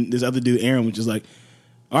and this other dude, Aaron, was just like,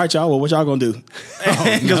 all right, y'all, well, what y'all gonna do?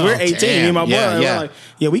 Because we're 18, me and my boy. Yeah, we're like,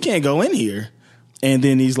 yeah, we can't go in here. And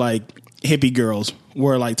then these like hippie girls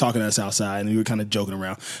were like talking to us outside and we were kind of joking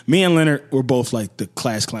around. Me and Leonard were both like the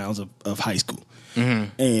class clowns of high school.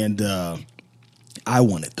 Mm-hmm. And I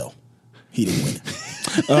won it though. He didn't win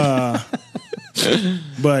it.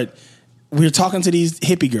 But we were talking to these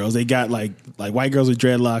hippie girls. They got like white girls with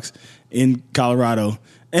dreadlocks in Colorado,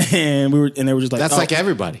 and they were just like, that's like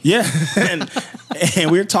everybody. Yeah, and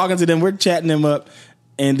we were talking to them. We're chatting them up,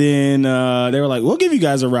 and then they were like, "We'll give you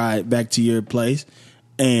guys a ride back to your place."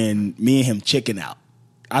 And me and him chicken out.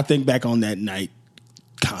 I think back on that night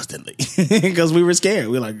constantly because we were scared.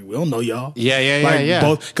 We were like, we don't know y'all.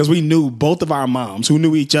 Yeah. Because we knew both of our moms who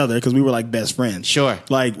knew each other because we were like best friends. Sure.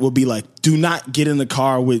 Like, would be like, do not get in the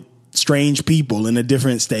car with strange people in a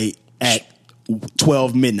different state at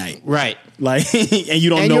 12 midnight. Right. Like, and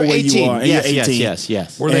you don't know where 18. You are. And yes, you're 18.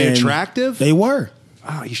 Yes. Were they attractive? They were.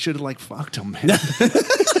 Oh, you should have like fucked them, man.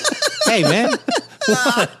 Hey, man.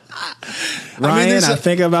 Ryan, I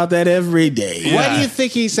think about that every day. Yeah. Why do you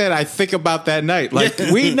think he said, I think about that night? Like,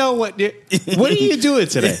 we know what are you doing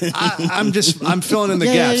today? I'm filling in the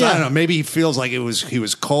gaps. Yeah. I don't know. Maybe he feels like he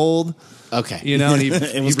was cold. Okay. You know, and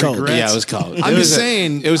it was cold. Regrets. Yeah, it was cold. I'm just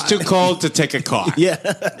saying. It was too cold to take a car. Yeah.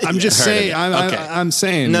 I'm just saying. I'm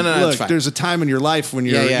saying. No, look, fine. there's a time in your life when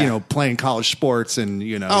you're playing college sports and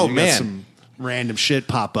you got some random shit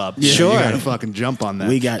pop up. Yeah. Sure. You gotta fucking jump on that.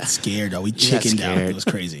 We got scared though. We chickened out. It was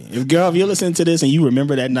crazy. Girl, if you're listening to this and you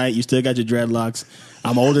remember that night, you still got your dreadlocks.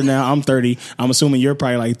 I'm older now. I'm 30. I'm assuming you're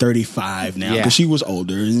probably like 35 now because she was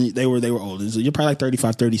older and they were older. So you're probably like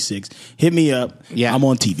 35, 36. Hit me up. Yeah. I'm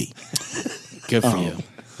on TV. Good for you.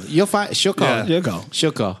 You'll find. She'll call. Yeah. You'll go.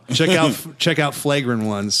 She'll call. Check out Flagrant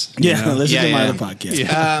Ones. Listen to my other podcast.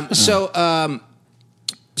 Yeah.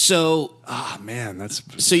 So, oh man, that's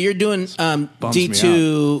so you're doing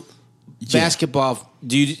D2 basketball.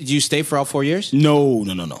 Do you stay for all 4 years? No.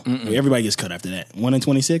 Everybody gets cut after that.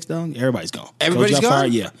 1-26 though. Everybody's gone. Everybody's coach got gone.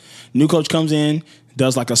 Fired, yeah. New coach comes in,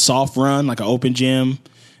 does like a soft run, like an open gym.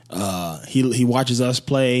 He watches us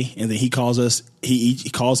play, and then he calls us. He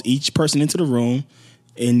calls each person into the room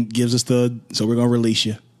and gives us so we're gonna release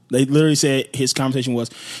you. They literally said his conversation was,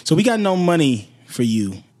 so we got no money for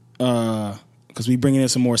you because we bringing in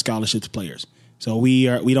some more scholarships players. So we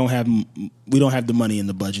don't have the money in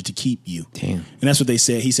the budget to keep you. Damn. And that's what they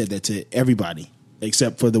said. He said that to everybody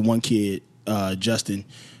except for the one kid, Justin,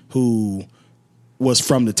 who was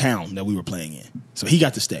from the town that we were playing in, so he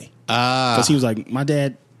got to stay because he was like, my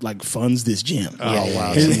dad like funds this gym. Oh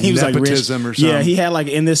wow! He was like rich. Nepotism or something. Yeah, he had like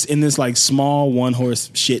in this like small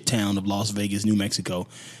 1-horse shit town of Las Vegas, New Mexico.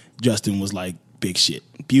 Justin was like big shit,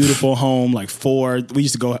 beautiful home, like 4. We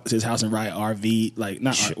used to go to his house and ride RV, like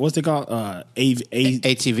not what's it called?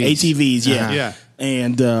 ATVs. Yeah, yeah.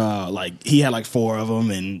 And like he had like 4 of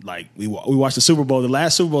them, and like we watched the Super Bowl, the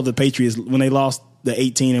last Super Bowl, the Patriots when they lost the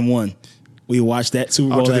 18-1. We watched that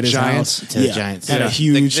Super Bowl to at the his Giants? house. To the Giants. Had a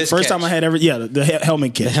huge first time I had ever the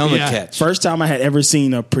helmet catch. The helmet catch. First time I had ever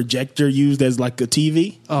seen a projector used as like a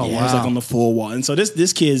TV. Oh, It was wow. like on the full wall. And so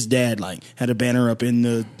this kid's dad like had a banner up in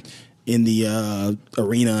the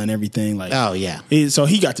arena and everything. Like, Oh, yeah. So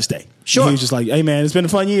he got to stay. Sure. He was just like, hey man, it's been a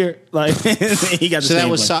fun year. Like he got to So stay. that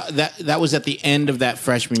and was play. that was at the end of that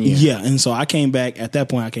freshman year. Yeah, and so I came back at that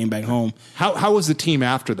point. I came back home. How was the team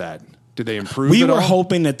after that? Did they improve? We at were all?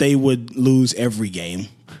 hoping that they would lose every game,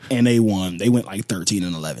 and they won. They went like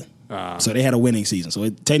 13-11. So they had a winning season. So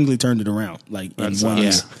it technically turned it around, like in That one sucks.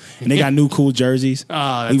 year. And they got new cool jerseys. Oh,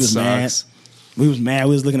 that we was sucks. mad. We was mad.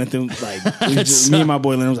 We was looking at them like me and my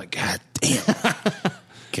boy Leonard was like, God damn.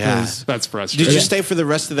 God. That's frustrating. Did you stay for the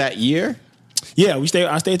rest of that year? Yeah,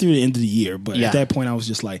 I stayed through the end of the year, but Yeah. at that point I was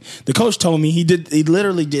just like, the coach told me he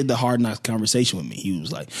literally did the hard knocks conversation with me. He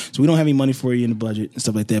was like, so we don't have any money for you in the budget and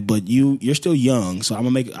stuff like that, but you're still young, so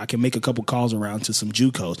I can make a couple calls around to some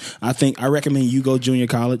JUCOs. I recommend you go junior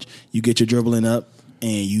college, you get your dribbling up,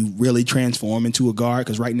 and you really transform into a guard,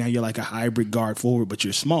 because right now you're like a hybrid guard forward, but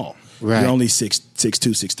you're small. Right. You're only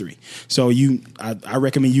 6'2", 6'3". So I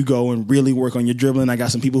recommend you go and really work on your dribbling. I got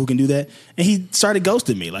some people who can do that. And he started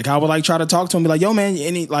ghosting me. Like I would like try to talk to him, be like, yo man,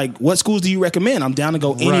 what schools do you recommend? I'm down to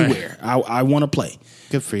go anywhere. I want to play.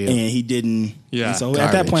 Good for you. And he didn't. Yeah, And so at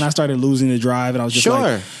that garbage. point I started losing the drive, and I was just Sure.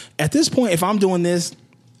 like, at this point, if I'm doing this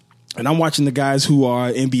and I'm watching the guys who are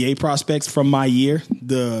NBA prospects from my year,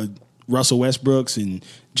 the Russell Westbrooks and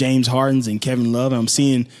James Hardens and Kevin Love, and I'm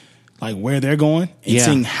seeing like where they're going and Yeah.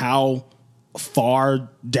 seeing how far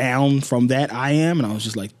down from that I am, and I was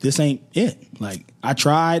just like, this ain't it. Like I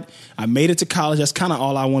tried, I made it to college. That's kind of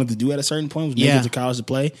all I wanted to do at a certain point, was make it to college to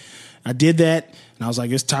play. I did that, and I was like,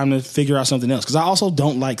 it's time to figure out something else, because I also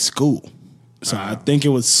don't like school. So I think it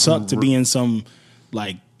would suck to be in some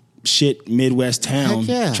like shit Midwest town Heck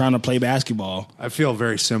yeah. trying to play basketball. I feel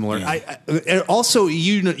very similar. Yeah. And also,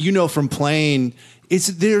 you know from playing,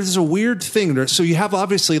 there's a weird thing. So you have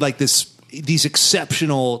obviously like these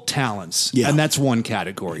exceptional talents, Yeah. and that's one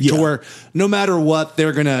category. Yeah. To where no matter what,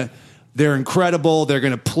 they're incredible. They're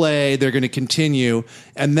gonna play. They're gonna continue.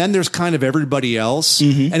 And then there's kind of everybody else,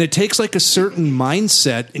 and it takes like a certain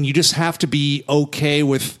mindset, and you just have to be okay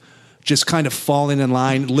with just kind of falling in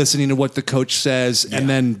line, listening to what the coach says, and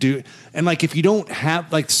then do. And like, if you don't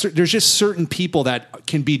have like, there's just certain people that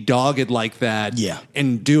can be dogged like that, Yeah.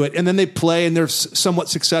 and do it, and then they play and they're somewhat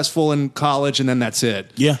successful in college, and then that's it,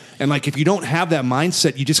 Yeah. And like, if you don't have that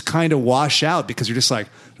mindset, you just kind of wash out, because you're just like,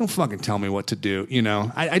 don't fucking tell me what to do, you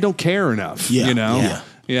know? I don't care enough, Yeah. you know? Yeah.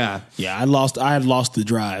 Yeah. Yeah, I had lost the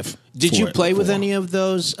drive. Did for you it play with before. any of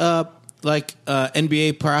those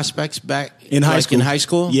NBA prospects back in high school? In high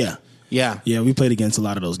school, Yeah. yeah. Yeah, we played against a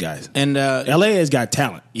lot of those guys. And LA has got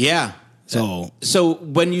talent. yeah. So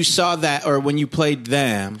when you saw that, or when you played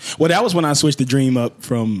them, well, that was when I switched the dream up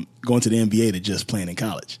from going to the NBA to just playing in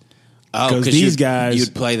college. Because these you'd- guys,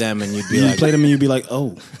 you'd play them and you'd be you like, play them and you'd be like,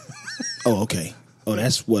 oh, okay. Oh,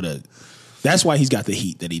 that's why he's got the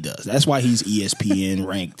heat that he does. That's why he's ESPN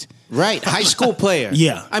ranked. right, high school player.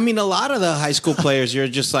 Yeah. I mean, a lot of the high school players, you're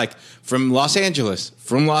just like from Los Angeles,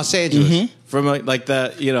 from like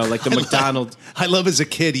the McDonald's. I love as a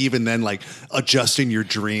kid, even then, like adjusting your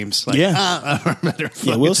dreams. Like, Yeah.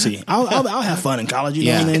 Yeah, we'll see. I'll have fun in college,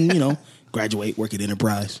 Yeah. and then graduate, work at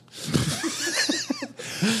Enterprise.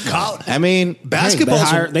 I mean,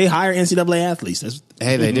 Basketball. They hire NCAA athletes.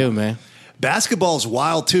 Hey, they do, man. Basketball's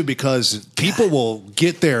wild too, because people will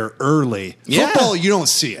get there early. Yeah. Football, you don't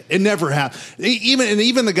see it. It never happens.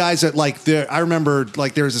 Even the guys that like I remember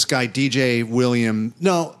like there was this guy DJ William.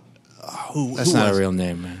 No, That's not a real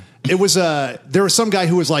name, man. It was there was some guy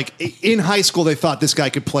who was like in high school they thought this guy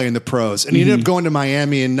could play in the pros, and he ended up going to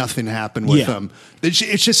Miami and nothing happened with Yeah. him. It's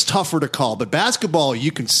just tougher to call, but basketball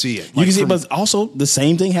you can see it. You can see, but also the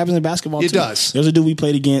same thing happens in basketball. It too. does. There's a dude we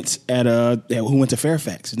played against who went to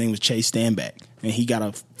Fairfax. His name was Chase Stanback, and he got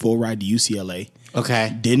a full ride to UCLA.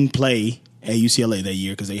 Okay. Didn't play at UCLA that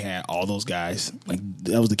year because they had all those guys. Like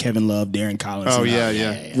that was the Kevin Love, Darren Collins. Oh,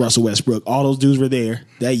 yeah. Russell Westbrook. All those dudes were there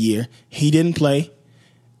that year. He didn't play.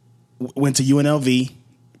 Went to UNLV.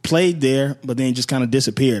 played there, but then just kind of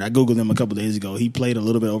disappeared. I Googled him a couple days ago. He played a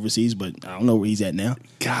little bit overseas, but I don't know where he's at now.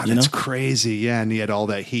 God, that's crazy. Yeah, and he had all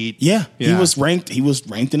that heat. Yeah, he was ranked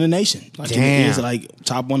in the nation. Like, damn. He was like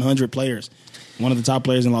top 100 players. One of the top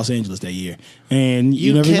players in Los Angeles that year. And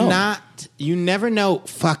You never cannot, know. you never know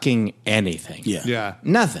fucking anything. Yeah.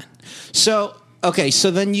 Nothing. So, okay, so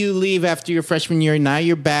then you leave after your freshman year. Now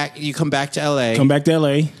you're back. You come back to LA. Come back to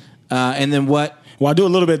LA. And then what? Well, I do a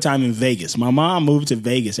little bit of time in Vegas. My mom moved to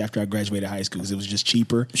Vegas after I graduated high school because it was just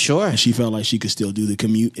cheaper. Sure. And she felt like she could still do the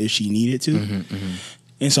commute if she needed to.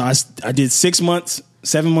 And so I did 7 months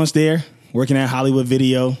there, working at Hollywood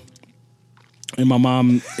Video. And my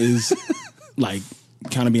mom is like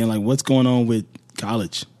kind of being like, what's going on with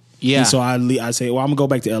college? Yeah. And so I say, well, I'm going to go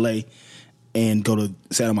back to LA and go to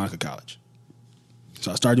Santa Monica College.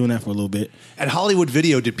 So I started doing that for a little bit. At Hollywood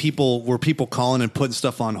Video, were people calling and putting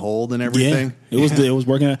stuff on hold and everything? Yeah, it was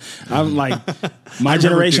working. I'm like, my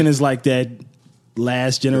generation is like that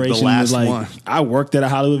last generation. The last was like, one. I worked at a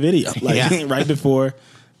Hollywood Video, like right before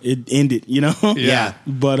it ended, you know? Yeah.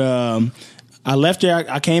 But I left there.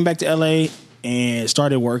 I came back to LA and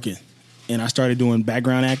started working. And I started doing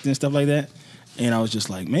background acting and stuff like that. And I was just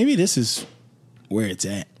like, maybe this is where it's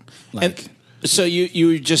at. Like, So you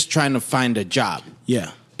were just trying to find a job.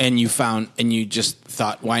 yeah. And you just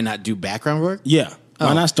thought, why not do background work? Yeah. Oh.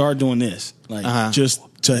 Why not start doing this? Like, just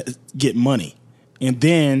to get money. And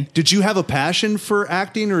then Did you have a passion for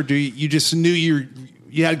acting, or do you just knew you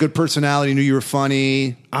had a good personality, knew you were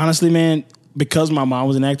funny? honestly, man, because my mom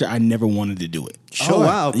was an actor, I never wanted to do it. Oh,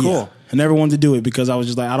 wow, cool. Yeah. I never wanted to do it because I was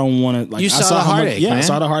just like, I don't want to. Like, You I saw the how much- heartache, yeah, I man.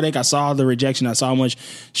 saw the heartache. I saw the rejection. I saw how much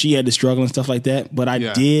she had to struggle and stuff like that. But I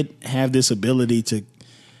did have this ability to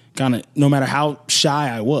kind of, no matter how shy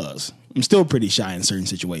I was, I'm still pretty shy in certain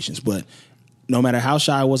situations, but no matter how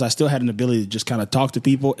shy I was, I still had an ability to just kind of talk to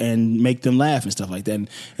people and make them laugh and stuff like that.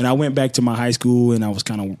 And I went back to my high school and I was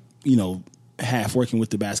kind of, half working with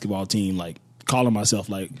the basketball team, like calling myself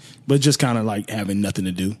but just kind of like having nothing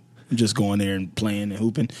to do. Just going there and playing and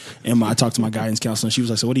hooping. And I talked to my guidance counselor and she was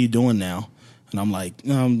like, so what are you doing now? And I'm like,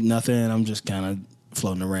 nothing. I'm just kind of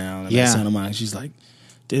floating around. And Santa Monica. She's like,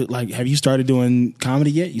 dude, like, have you started doing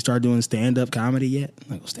comedy yet? You started doing stand-up comedy yet?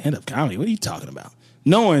 I'm like, stand-up comedy? What are you talking about?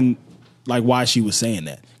 Knowing like why she was saying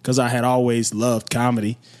that. Because I had always loved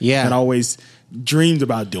comedy. Yeah. Had always dreamed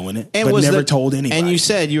about doing it, And but was never told anybody. And you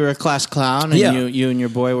said you were a class clown, and you and your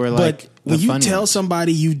boy were like, but when the you funny tell ones.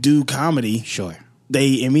 somebody you do comedy, Sure.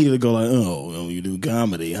 they immediately go like, oh, well, you do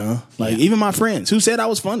comedy, huh? Like, even my friends who said I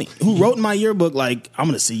was funny, who wrote in my yearbook, like, I'm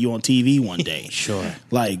going to see you on TV one day. Sure.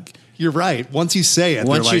 Like, You're right. Once you say it,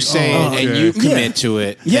 Once they're you like, say oh, it and okay. you commit Yeah. to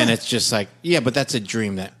it, Yeah. then it's just like, yeah, but that's a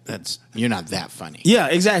dream that's you're not that funny. yeah,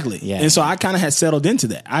 exactly. Yeah. And so I kind of had settled into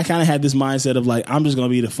that. I kind of had this mindset of like, I'm just going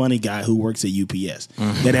to be the funny guy who works at UPS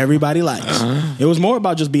that everybody likes. It was more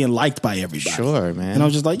about just being liked by everybody. Sure, man. And I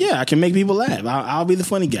was just like, yeah, I can make people laugh. I'll be the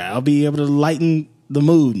funny guy. I'll be able to lighten the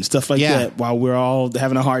mood and stuff like that while we're all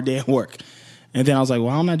having a hard day at work. And then I was like, well,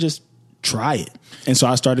 why don't I just try it? And so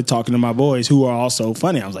I started talking to my boys who are also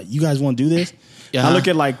funny. I was like, you guys want to do this? Yeah. I look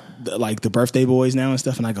at like the birthday boys now and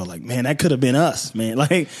stuff, and I go like, man, that could have been us, man.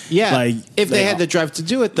 Like, Yeah, like if they had the drive to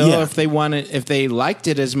do it, though, Yeah. if they liked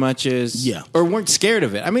it as much as, Yeah. or weren't scared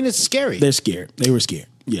of it. I mean, it's scary, they're scared. They were scared.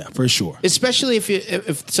 Yeah, for sure. especially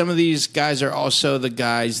if some of these guys are also the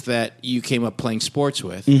guys that you came up playing sports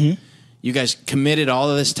with. Mm-hmm. You guys committed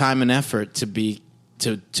all of this time and effort to be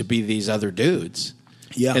these other dudes.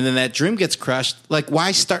 Yeah. And then that dream gets crushed. Like,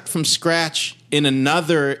 why start from scratch in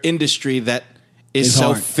another industry that is It's so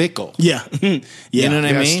hard. fickle? Yeah, yeah. You know what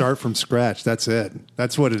I Yeah, mean? start from scratch. That's it.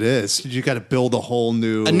 That's what it is. You got to build a whole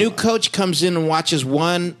new. A new coach comes in and watches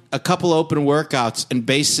a couple open workouts and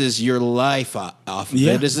bases your life off of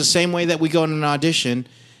Yeah. it. It's the same way that we go in an audition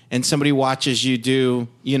and somebody watches you do,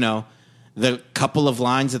 the couple of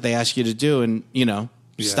lines that they ask you to do and,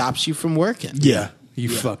 stops you from working. Yeah. You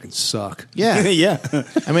fucking suck. Yeah. Yeah.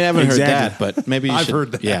 I mean, I haven't heard Exactly. that, but maybe you I've should.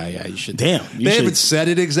 heard that. Yeah, you should. Damn. You They should- haven't said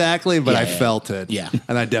it exactly, but I Yeah. felt it. Yeah.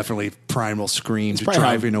 And I definitely primal screamed probably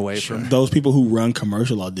driving how- away from it. those people who run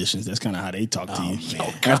commercial auditions, that's kind of how they talk to you.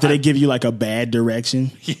 man. After they give you like a bad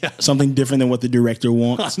direction, something different than what the director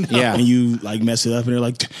wants, Yeah. and you like mess it up, and they're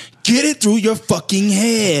like, "Get it through your fucking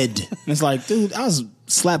head." And it's like, dude, I was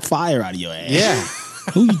slap fire out of your ass. Yeah.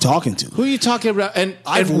 Who you talking to? Who are you talking about? And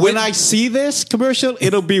I've when I see this commercial,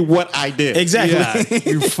 it'll be what I did. Exactly.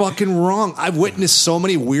 Yeah, you're fucking wrong. I've witnessed so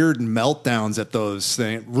many weird meltdowns at those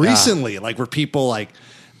things recently, like where people like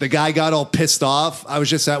the guy got all pissed off. I was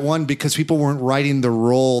just at one because people weren't writing the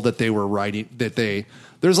role that they were writing.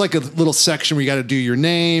 There's like a little section where you got to do your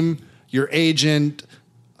name, your agent,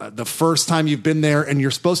 the first time you've been there and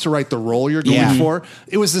you're supposed to write the role you're going for.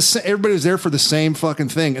 It was everybody was there for the same fucking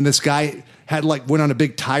thing. And this guy went on a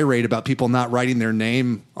big tirade about people not writing their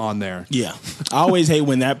name on there. Yeah. I always hate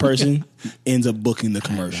when that person ends up booking the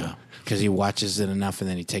commercial. Because he watches it enough and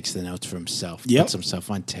then he takes the notes for himself. Yep. Puts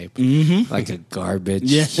himself on tape. Like a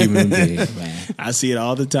garbage human being, man. I see it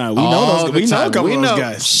all the time. We know those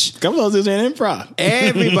guys. A couple of those dudes are in improv.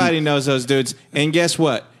 Everybody knows those dudes. And guess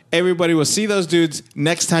what? Everybody will see those dudes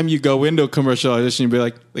next time you go into a commercial audition. You'll be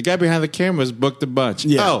like, the guy behind the camera has booked a bunch.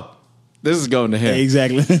 Yeah. Oh, this is going to him.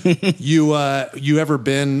 Exactly. You ever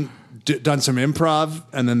done some improv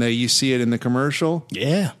and then you see it in the commercial?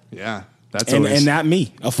 Yeah. Yeah. And not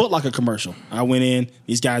me. A Foot Locker commercial. I went in.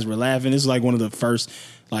 These guys were laughing. This is like one of the first,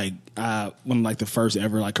 the first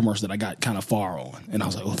ever commercial that I got kind of far on. And I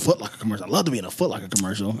was like, "Oh, Foot Locker commercial! I'd love to be in a Foot Locker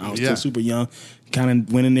commercial." I was still super young. Kind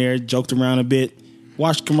of went in there, joked around a bit,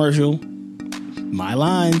 watched the commercial. My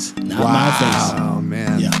lines, not my face. Oh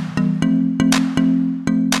man. Yeah.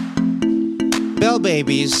 Bell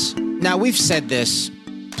babies. Now we've said this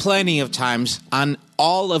plenty of times on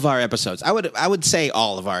all of our episodes. I would say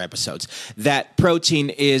all of our episodes that protein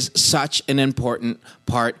is such an important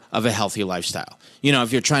part of a healthy lifestyle. You know,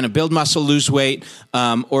 if you're trying to build muscle, lose weight,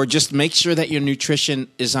 or just make sure that your nutrition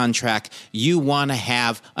is on track, you want to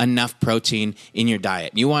have enough protein in your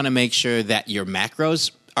diet. You want to make sure that your macros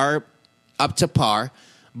are up to par.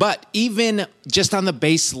 But even just on the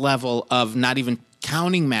base level of not even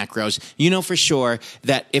counting macros, you know for sure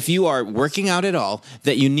that if you are working out at all,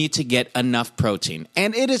 that you need to get enough protein.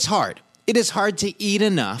 And it is hard. It is hard to eat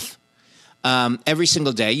enough every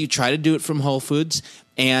single day. You try to do it from Whole Foods.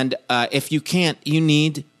 And if you can't, you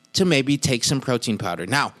need to maybe take some protein powder.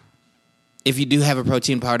 Now, if you do have a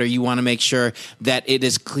protein powder, you want to make sure that it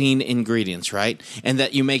is clean ingredients, right? And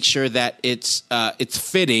that you make sure that it's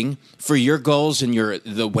fitting for your goals and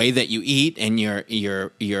the way that you eat and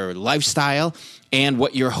your lifestyle and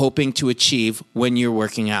what you're hoping to achieve when you're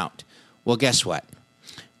working out. Well, guess what?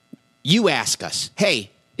 You ask us, hey,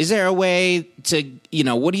 is there a way to,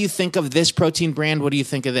 what do you think of this protein brand? What do you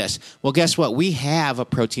think of this? Well, guess what? We have a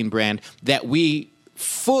protein brand that we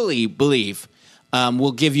fully believe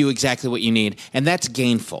will give you exactly what you need, and that's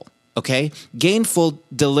Gainful, okay? Gainful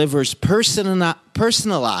delivers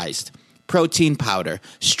personalized protein powder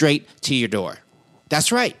straight to your door.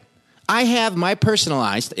 That's right. I have my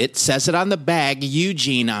personalized, it says it on the bag,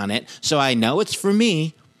 Eugene on it, so I know it's for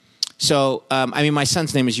me. So, my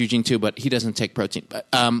son's name is Eugene too, but he doesn't take protein.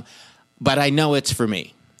 But I know it's for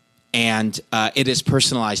me. And it is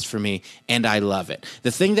personalized for me, and I love it.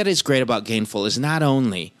 The thing that is great about Gainful is not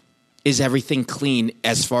only is everything clean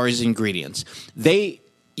as far as ingredients.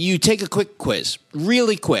 You take a quick quiz,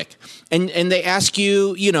 really quick, and they ask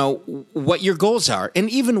you, what your goals are, and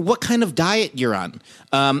even what kind of diet you're on,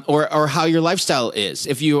 or how your lifestyle is.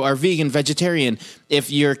 If you are vegan, vegetarian, if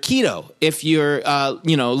you're keto, if you're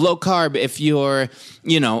low carb, if you're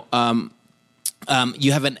you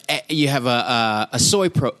have a soy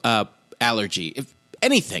allergy, if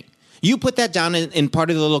anything. You put that down in part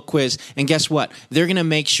of the little quiz, and guess what? They're going to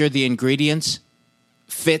make sure the ingredients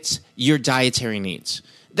fits your dietary needs.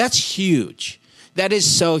 That's huge. That is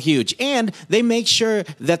so huge. And they make sure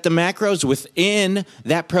that the macros within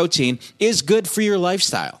that protein is good for your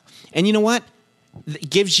lifestyle. And you know what? It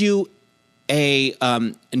gives you a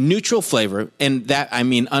neutral flavor, and that I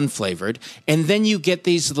mean unflavored, and then you get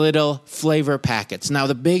these little flavor packets. Now,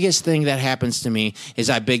 the biggest thing that happens to me is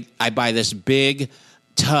I buy this big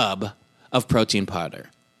tub of protein powder,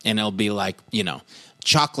 and it'll be like,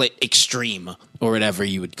 chocolate extreme or whatever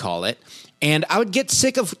you would call it. And I would get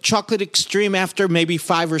sick of chocolate extreme after maybe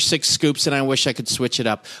 5 or 6 scoops, and I wish I could switch it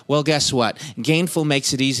up. Well, guess what? Gainful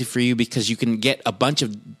makes it easy for you because you can get a bunch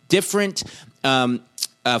of different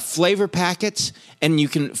flavor packets, and you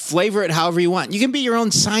can flavor it however you want. You can be your own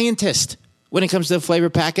scientist when it comes to the flavor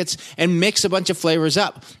packets and mix a bunch of flavors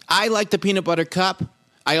up. I like the peanut butter cup.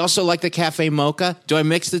 I also like the cafe mocha. Do I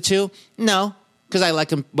mix the two? No, because I like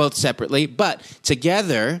them both separately. But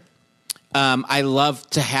together, I love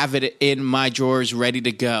to have it in my drawers ready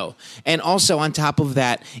to go. And also on top of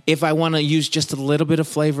that, if I want to use just a little bit of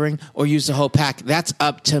flavoring or use the whole pack, that's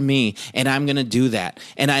up to me. And I'm going to do that.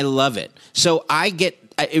 And I love it. So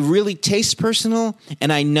it really tastes personal.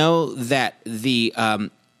 And I know that the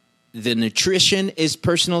nutrition is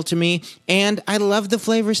personal to me. And I love the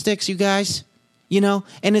flavor sticks, you guys.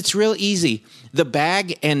 And it's real easy. The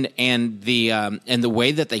bag and the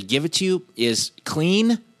way that they give it to you is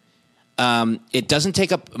clean. It doesn't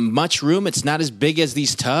take up much room. It's not as big as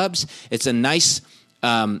these tubs. It's a nice,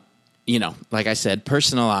 like I said,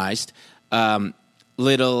 personalized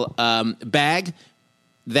little bag.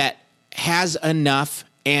 that has enough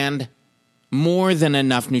and more than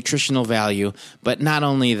enough nutritional value. But not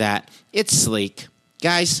only that, it's sleek.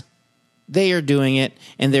 Guys, they are doing it,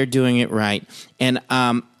 and they're doing it right. And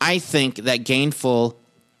I think that Gainful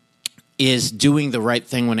is doing the right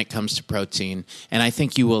thing when it comes to protein, and I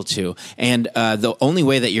think you will too. And the only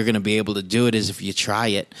way that you're going to be able to do it is if you try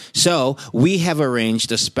it. So we have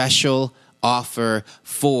arranged a special offer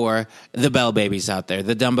for the Bell Babies out there,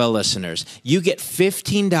 the Dumbbell listeners. You get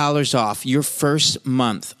 $15 off your first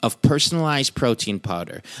month of personalized protein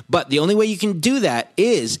powder. But the only way you can do that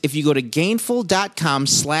is if you go to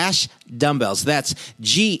gainful.com/dumbbells. That's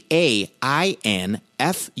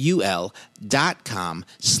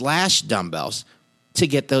GAINFUL.com/dumbbells to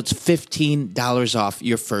get those $15 off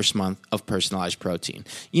your first month of personalized protein.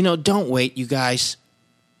 Don't wait, you guys.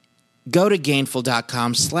 Go to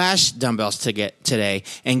gainful.com/dumbbells to get today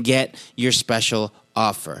and get your special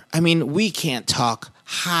offer. I mean, we can't talk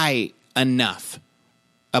high enough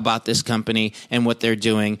about this company and what they're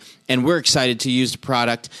doing, and we're excited to use the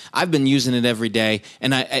product. I've been using it every day,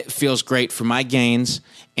 and it feels great for my gains,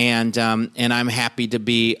 and I'm happy to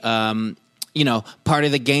be part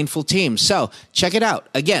of the Gainful team. So check it out.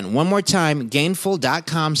 Again, one more time,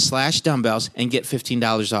 gainful.com/dumbbells and get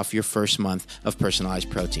 $15 off your first month of personalized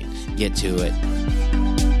protein. Get to it.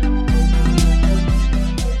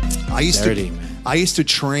 I used to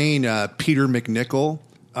train Peter McNichol.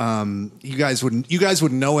 You guys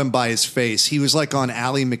would know him by his face. He was like on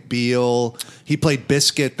Ally McBeal. He played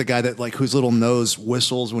Biscuit, the guy that whose little nose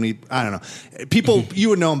whistles when I don't know. People, you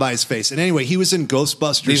would know him by his face. And anyway, he was in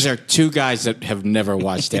Ghostbusters. These are two guys that have never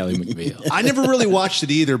watched Ally McBeal. I never really watched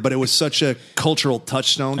it either, but it was such a cultural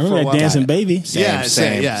touchstone I remember for a while. Dancing Baby.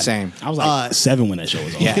 Same. I was like 7 when that show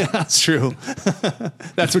was on. Yeah, that's true.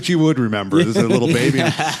 That's what you would remember. As a little baby.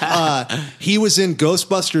 He was in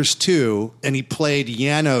Ghostbusters 2, and he played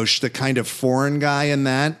Janosch, the kind of foreign guy in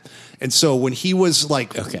that. And so when he was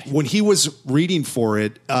when he was reading for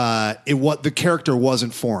it, the character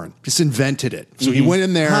wasn't foreign, just invented it. So he went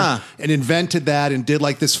in there and invented that and did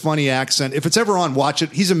this funny accent. If it's ever on, watch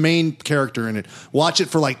it. He's a main character in it. Watch it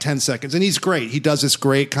for 10 seconds. And he's great. He does this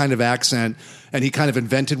great kind of accent. And he kind of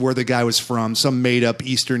invented where the guy was from, some made-up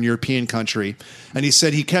Eastern European country. And he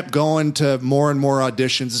said he kept going to more and more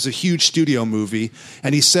auditions. It's a huge studio movie.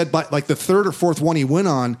 And he said by the third or fourth one he went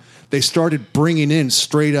on, they started bringing in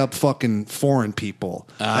straight-up fucking foreign people.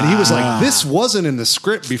 And he was like, this wasn't in the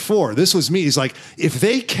script before. This was me. He's like, if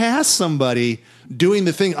they cast somebody doing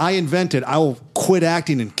the thing I invented, I will quit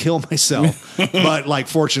acting and kill myself. But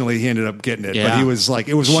fortunately, he ended up getting it. Yeah. But he was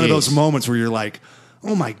it was one of those moments where you're like,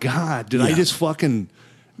 oh my God, did I just fucking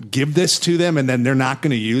give this to them and then they're not going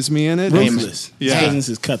to use me in it? Ruthless. Yeah. Business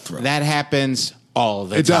is cutthroat. That happens all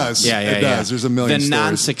the time. It does. Yeah, It does. There's a million The stories.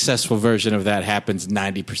 non-successful version of that happens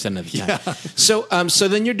 90% of the time. Yeah. So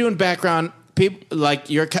then you're doing background. People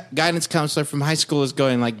your guidance counselor from high school is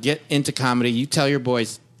going get into comedy. You tell your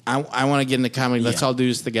boys, I want to get into comedy. Let's all do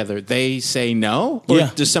this together. They say no?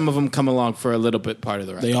 Or do some of them come along for a little bit part of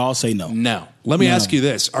the ride? They all say no. No. Let me ask you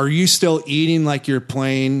this. Are you still eating like you're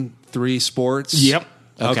playing 3 sports? Yep.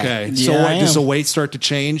 Okay. Yeah, So I does am. the weight start to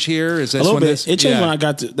change here? Is this A little when bit. this? It changed Yeah. when I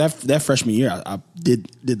got to that freshman year. I did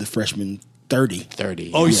the freshman 30.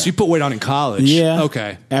 30. Oh, so you put weight on in college? Yeah.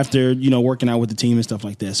 Okay. After, working out with the team and stuff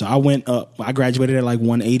like that. So I went up. I graduated at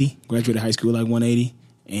 180. Graduated high school at 180.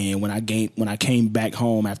 And when I came back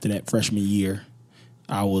home after that freshman year,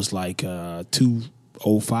 I was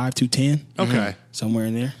 205, 210. Okay. Somewhere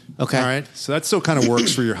in there. Okay. All right. So that still kind of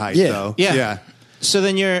works for your height, Yeah. though. Yeah. So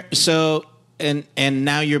then and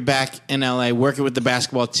now you're back in LA working with the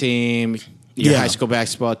basketball team, your high school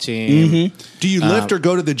basketball team. Do you lift or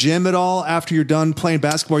go to the gym at all after you're done playing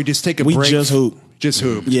basketball? Or you just take a We break? just hoop. Just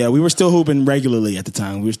hoop. Yeah, we were still hooping regularly at the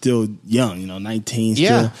time. We were still young, 19,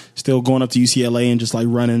 Yeah. still going up to UCLA and just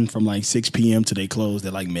running from 6 p.m. till they closed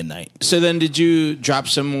at midnight. So then did you drop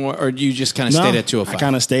some more, or you just kind of stayed at 205? I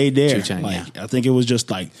kind of stayed there. 210, I think it was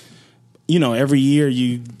just every year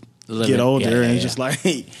you get older and it's just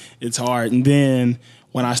it's hard. And then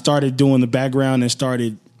when I started doing the background and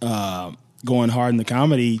started going hard in the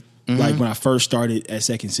comedy, when I first started at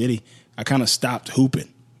Second City, I kind of stopped hooping.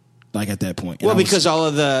 At that point. Well, because all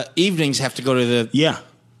of the evenings have to go to the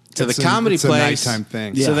comedy it's a place. nighttime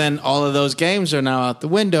thing. So Yeah. then all of those games are now out the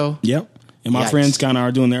window. Yep. And my Yikes. friends kind of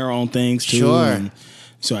are doing their own things too. Sure. And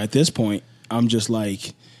so at this point, I'm just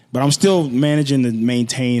but I'm still managing to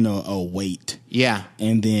maintain a weight. Yeah.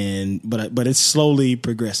 And then, but it's slowly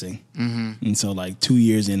progressing. Mm-hmm. And so 2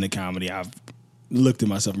 years into comedy, I've looked at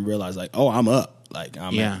myself and realized I'm up.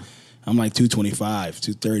 I'm 225,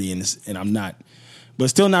 230, and I'm not, but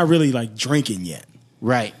still not really drinking yet.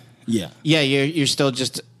 Right. Yeah. Yeah, you're still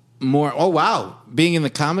just more. Oh wow, being in the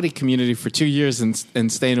comedy community for 2 years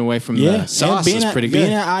and staying away from the sauce is pretty good.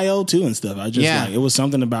 Being at IO too and stuff. I just like, it was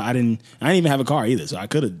something about I didn't even have a car either, so I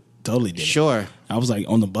could have totally did it. Sure. I was like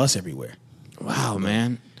on the bus everywhere. Wow,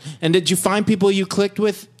 man. And did you find people you clicked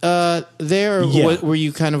with there, or were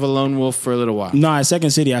you kind of a lone wolf for a little while? No, at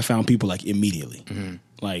Second City, I found people like immediately. Mm-hmm.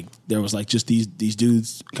 Like there was like just these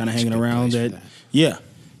dudes kind of hanging around that. Yeah.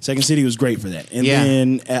 Second City was great for that. And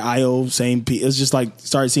then at IO, same people. It was just like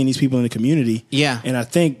started seeing these people in the community. Yeah. And I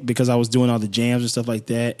think because I was doing all the jams and stuff like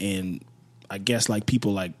that, and I guess like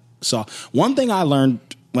people like saw. One thing I learned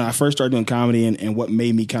when I first started doing comedy and what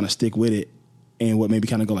made me kind of stick with it and what made me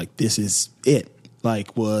kind of go like, this is it,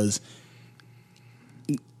 like was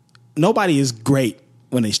nobody is great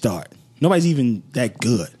when they start. Nobody's even that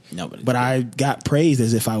good. But I got praised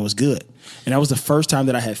as if I was good. And that was the first time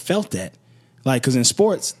that I had felt that. Like, because in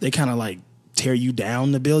sports, they kind of like tear you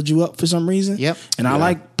down to build you up for some reason. Yep. And I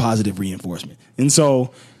like positive reinforcement. And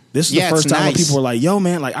so this is the first time when people were like, yo,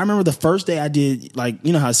 man, like I remember the first day I did, like,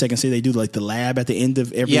 you know how Second City they do like the lab at the end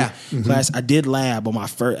of every class. I did lab on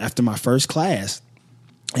after my first class.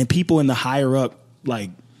 And people in the higher up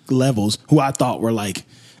like levels who I thought were like,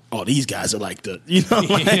 oh, these guys are like the, you know,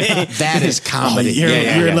 like, that is comedy. You're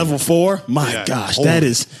at level 4. My gosh, that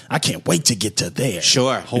is. I can't wait to get to there.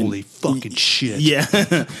 Sure, holy fucking shit. Yeah,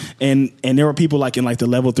 and there were people like in like the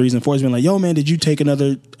level 3s and 4s being like, yo, man, did you take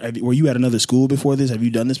another? Were you at another school before this? Have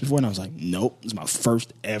you done this before? And I was like, nope, it's my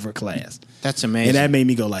first ever class. That's amazing. And that made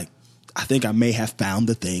me go like, I think I may have found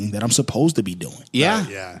the thing that I'm supposed to be doing. Yeah,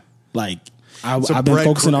 yeah. Like I've been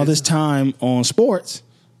focusing all this time on sports,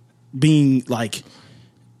 being like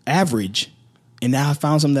average, and now I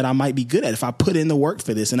found something that I might be good at if I put in the work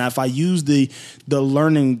for this, and if I use the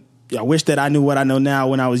learning. I wish that I knew what I know now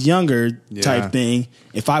when I was younger type thing.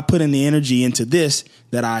 If I put in the energy into this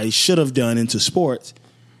that I should have done into sports,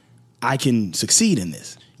 I can succeed in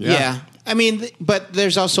this. Yeah. I mean, but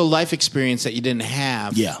there's also life experience that you didn't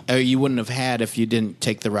have. Yeah. Or you wouldn't have had if you didn't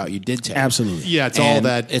take the route you did take. Absolutely. Yeah,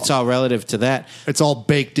 It's all relative to that. It's all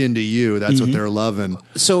baked into you. That's what they're loving.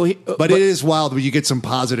 So, but it is wild when you get some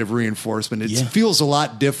positive reinforcement. It feels a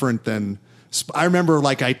lot different than. I remember,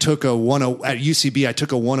 like, I took at UCB. I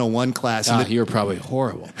took a 101 class. And you were probably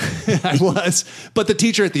horrible. I was, but the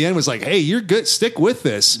teacher at the end was like, "Hey, you're good. Stick with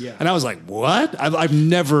this." Yeah. And I was like, "What? I've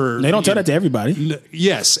never." They don't tell that to everybody.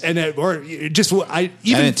 Yes, and I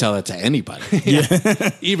didn't tell that to anybody.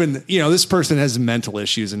 Even this person has mental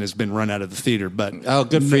issues and has been run out of the theater. But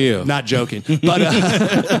good for you. Not joking.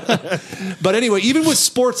 But but anyway, even with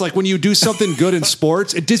sports, like when you do something good in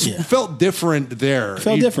sports, it just felt different there. It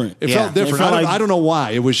felt different. It felt different. I don't know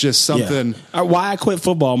why. It was just something. Yeah. Why I quit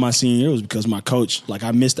football my senior year was because my coach, like I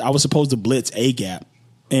was supposed to blitz A gap.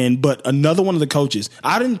 But another one of the coaches,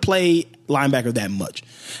 I didn't play linebacker that much.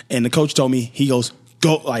 And the coach told me, he goes,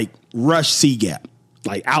 go like rush C gap,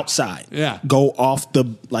 like outside. Yeah. Go off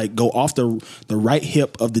the right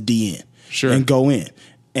hip of the DN. Sure. And go in.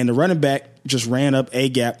 And the running back just ran up A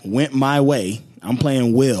gap, went my way. I'm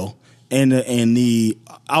playing Will. And the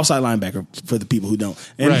outside linebacker for the people who don't.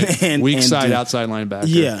 Weak side outside linebacker.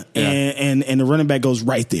 Yeah. And the running back goes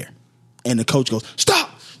right there. And the coach goes, stop.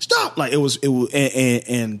 Like it was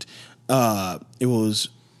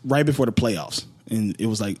right before the playoffs. And it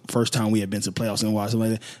was like first time we had been to playoffs in a while,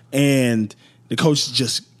 something like that. And the coach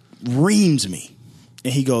just reams me.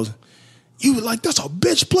 And he goes, you were like, that's a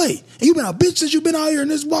bitch play. And you've been a bitch since you've been out here and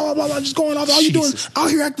this blah, blah, blah, blah, just going off. All you doing out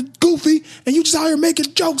here acting goofy and you just out here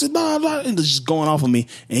making jokes and blah, blah, and just going off on me.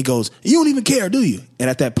 And he goes, you don't even care, do you? And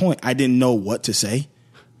at that point, I didn't know what to say.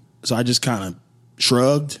 So I just kind of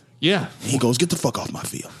shrugged. Yeah. And he goes, get the fuck off my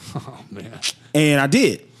field. Oh, man. And I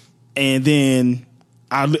did. And then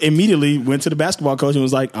I immediately went to the basketball coach and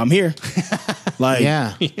was like, I'm here. Like,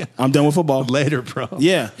 I'm done with football. Later, bro.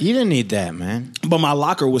 Yeah. You didn't need that, man. But my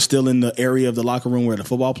locker was still in the area of the locker room where the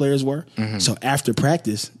football players were. Mm-hmm. So after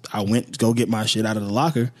practice, I went to go get my shit out of the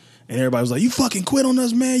locker. And everybody was like, you fucking quit on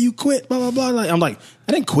us, man. You quit, blah, blah, blah. Like, I'm like,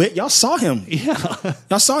 I didn't quit. Y'all saw him. Yeah.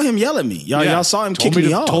 Y'all saw him yell at me. Y'all saw him kick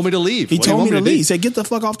me off. Told me to leave. He told me to leave. He said, get the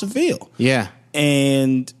fuck off the field. Yeah.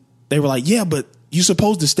 And they were like, yeah, but you're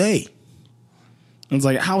supposed to stay. I was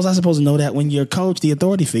like, how was I supposed to know that when your coach, the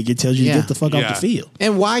authority figure, tells you to get the fuck off the field?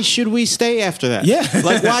 And why should we stay after that? Yeah.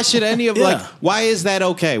 Like, why should any of, why is that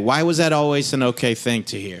okay? Why was that always an okay thing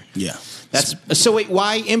to hear? Yeah. So wait,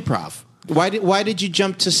 why improv? Why did you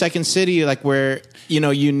jump to Second City, like where,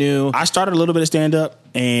 you knew? I started a little bit of stand-up,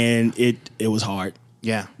 and it was hard.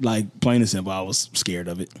 Yeah. Like, plain and simple, I was scared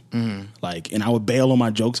of it. Like, and I would bail on my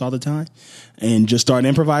jokes all the time and just start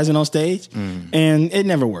improvising on stage. And it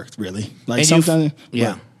never worked, really. Like, And sometimes...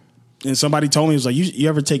 Yeah. And somebody told me, it was like, you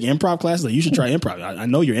ever take improv classes? Like, you should try improv. I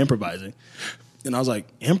know you're improvising. And I was like,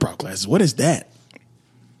 improv classes? What is that?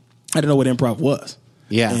 I didn't know what improv was.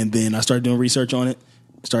 Yeah. And then I started doing research on it.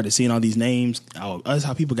 Started seeing all these names. Oh, that's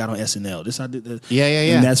how people got on SNL. This I did. Yeah.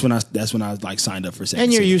 And that's when I like signed up for Second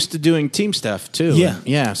And you're City. used to doing team stuff too. Yeah,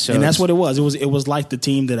 Yeah. So and that's what it was. It was like the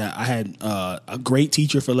team that I had a great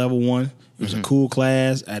teacher for level 1. It was a cool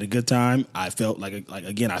class. I had a good time. I felt like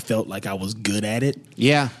I felt like I was good at it.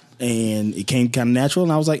 Yeah. And it came kind of natural.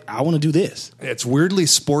 And I was like, I want to do this. It's weirdly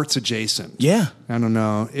sports adjacent. Yeah. I don't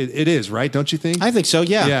know. It is, right? Don't you think? I think so.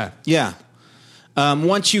 Yeah. Yeah. Yeah.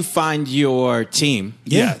 Once you find your team,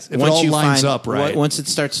 Yes. If it once all you lines up right. once it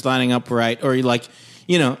starts lining up right, or you like,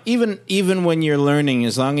 you know, even when you're learning,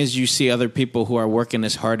 as long as you see other people who are working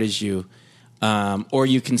as hard as you, or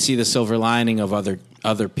you can see the silver lining of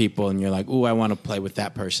other people, and you're like, ooh, I want to play with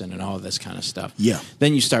that person, and all of this kind of stuff. Yeah.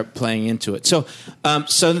 Then you start playing into it. So,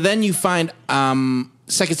 so then you find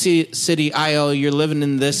Second City IO. You're living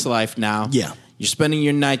in this life now. Yeah. You're spending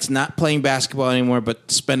your nights not playing basketball anymore, but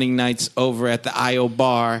spending nights over at the IO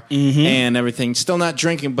bar and everything. Still not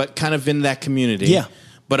drinking, but kind of in that community. Yeah.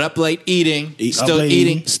 But up late eating,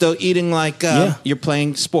 still eating like you're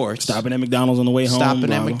playing sports. Stopping at McDonald's on the way home.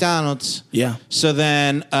 Stopping at McDonald's. Yeah. So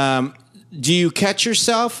then, do you catch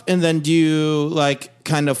yourself, and then do you like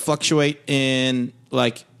kind of fluctuate in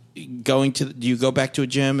like going to? Do you go back to a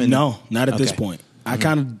gym? And No, not at this Okay. point. I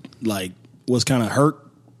kind of like was kind of hurt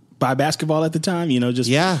by basketball at the time, you know, just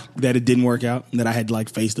that it didn't work out, and that I had to like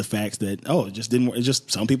face the facts that it just didn't work. It's just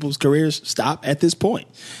some people's careers stop at this point.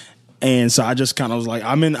 And so I just kind of was like,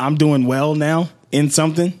 I'm doing well now in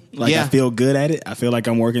something. Like I feel good at it. I feel like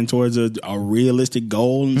I'm working towards a realistic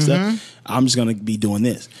goal and stuff. I'm just going to be doing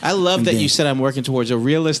this. I love that you said I'm working towards a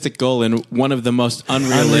realistic goal in one of the most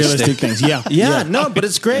unrealistic things. Yeah. Yeah, no, but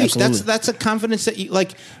it's great. Absolutely. That's a confidence that you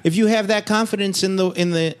like. If you have that confidence in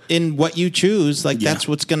what you choose, like that's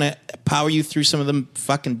what's going to power you through some of the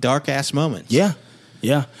fucking dark ass moments. Yeah.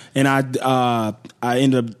 Yeah. And I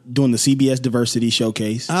ended up doing the CBS Diversity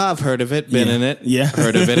Showcase. I've heard of it, been in it. Yeah.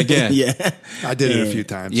 Heard of it again. Yeah. I did it a few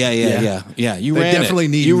times. Yeah. You They ran definitely it.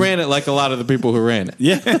 need- You ran it like a lot of the people who ran it.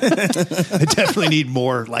 Yeah. They definitely need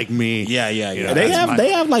more like me. Yeah. You know, They that's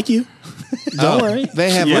have like you. Don't worry. They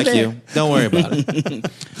have Yeah. like you. Don't worry about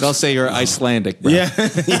it. They'll say you're Icelandic, bro. Yeah.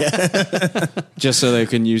 Just so they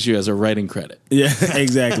can use you as a writing credit. Yeah,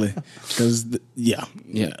 exactly. Because the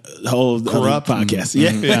whole Corrupt. other podcast.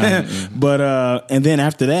 Yeah. But and then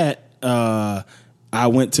after that, I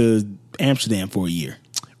went to Amsterdam for a year.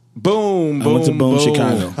 Boom, I went to Boom,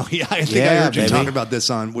 Chicago. Oh, yeah, I think I Yeah, heard you baby. talking about this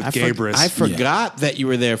with Gabrus. I forgot that you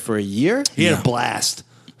were there for a year. He had a blast.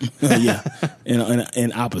 Yeah,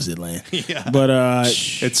 in opposite land. Yeah. But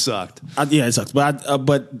It sucked. it sucks. But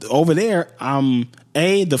but over there,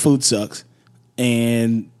 the food sucks,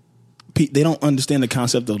 and they don't understand the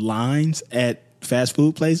concept of lines at fast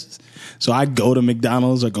food places. So I'd go to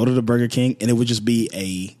McDonald's or go to the Burger King, and it would just be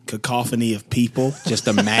a cacophony of people, Just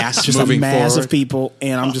a mass just moving a mass forward. of people,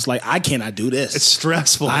 and I'm just like, I cannot do this. It's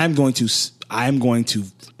stressful. I'm going to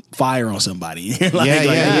fire on somebody. Yeah. I'm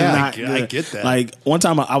not I good. get that. Like one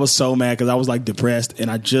time I was so mad because I was like depressed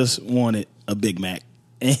and I just wanted a Big Mac.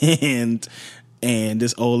 And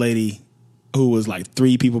this old lady who was like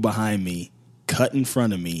 3 people behind me cut in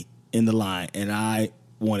front of me in the line, and I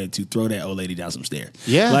wanted to throw that old lady down some stairs.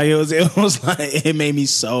 Yeah. Like it was like, it made me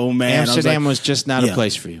so mad. Amsterdam I was just not a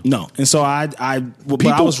place for you. No. And so but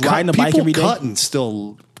I was riding a bike every day. Cutting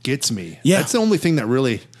still gets me. Yeah. That's the only thing that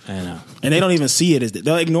really. I know. And they don't even see it as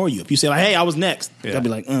they'll ignore you. If you say like, "Hey, I was next," they'll be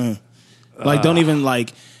like, like don't even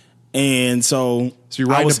like. And so you're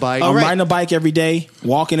riding a bike? I'm Oh, right. riding a bike every day,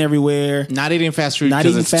 walking everywhere, Not eating fast food not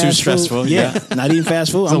because eating it's fast too food. stressful. Yeah, not eating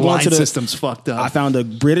fast food. The I'm going line to the system's fucked up. I found a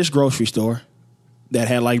British grocery store that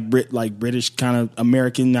had like British kind of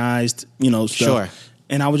Americanized, stuff. Sure.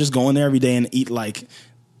 And I would just go in there every day and eat like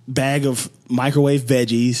bag of microwave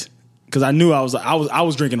veggies. Because I knew I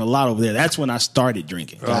was drinking a lot over there. That's when I started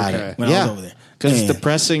drinking. Got Okay. it. When I was over there. Because it's And-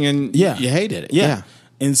 depressing and Yeah. you hated it. Yeah.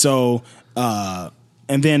 And so, and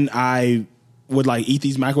then I would like eat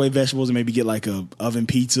these microwave vegetables and maybe get like a oven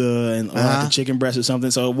pizza and or like a chicken breast or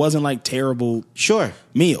something. So it wasn't like terrible Sure.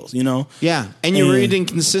 meals, Yeah. And you were eating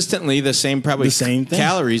consistently the same thing.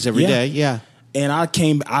 calories every Yeah. day. Yeah. And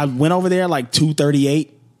I went over there like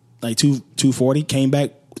 238, like 240, came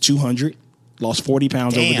back 200, lost 40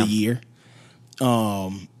 pounds over Damn. the year.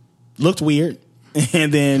 Looked weird.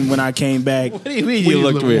 And then when I came back, What do you mean you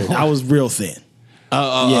looked weird? I was real thin.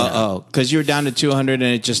 Because you were down to 200 and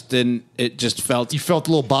it just didn't. It just felt. You felt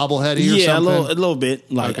a little bobbleheady or Yeah, something? a little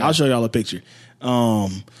bit. Like I'll show y'all a picture.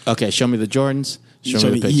 Okay, show me the Jordans. Show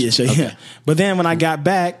me the picture. Yeah. But then when I got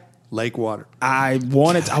back, Lake water. I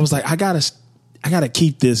was like, I gotta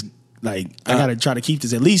keep this. Like I gotta try to keep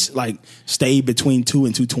this at least like stay between 2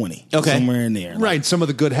 and 220. Okay, somewhere in there. Right, some of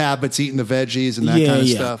the good habits, eating the veggies and that kind of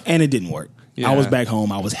stuff. And it didn't work. Yeah. I was back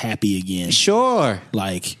home. I was happy again. Sure.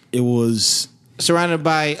 Like it was surrounded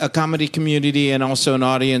by a comedy community and also an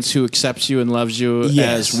audience who accepts you and loves you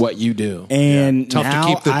as what you do. And tough now to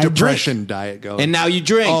keep the I depression drink. diet going. And now you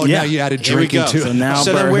drink. Oh, now you added drinking too. So now,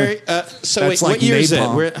 then where? So wait, That's like what year is it?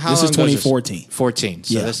 napalm. How This is long ago 2014. 14.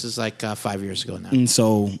 So Yeah. this is like 5 years ago now. And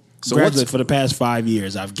so So gradually what's- for the past 5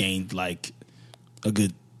 years, I've gained like a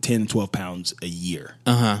good 10, 12 pounds a year.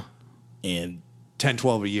 And 10,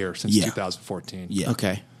 12 a year since Yeah. 2014. yeah.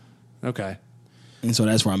 Okay, And so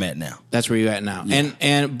that's where I'm at now. that's where you're at now.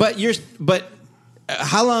 But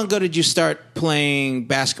how long ago did you start playing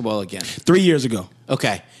basketball again? 3 years ago.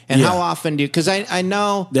 Okay, and Yeah. how often do you? Because I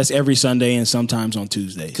know. That's every Sunday and sometimes on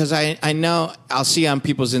Tuesdays. Because I know I'll see on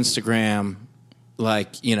people's Instagram, like,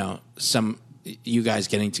 some you guys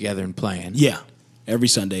getting together and playing. Yeah. Every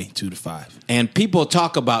Sunday, 2 to 5. And people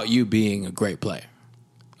talk about you being a great player.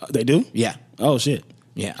 They do? Yeah. Oh, shit.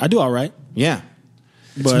 Yeah. I do all right. Yeah.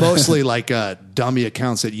 It's But mostly like dummy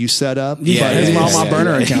accounts that you set up. yeah, but it's yeah, all my yeah,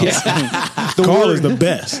 burner accounts. Carl is the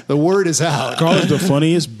best. the word is out. Carl is the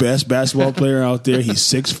funniest, best basketball player out there. He's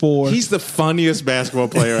 6'4". He's the funniest basketball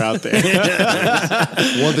player out there.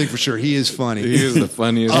 One thing for sure, he is funny. He is the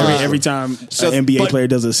funniest. Every time an NBA but- player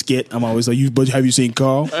does a skit, I'm always like, have you seen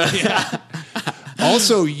Carl?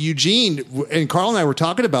 Also, Eugene and Carl and I were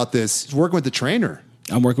talking about this. He's working with the trainer.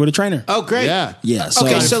 I'm working with a trainer. Oh, great. Yeah. Yeah. So,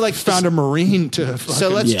 Okay, so like Found a Marine to So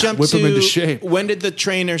let's Yeah. jump whip to him into shape. when did the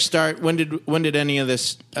trainer start? When did any of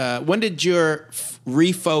this? When did your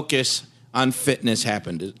refocus on fitness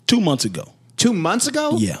happen? 2 months ago. 2 months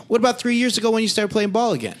ago? Yeah. What about 3 years ago when you started playing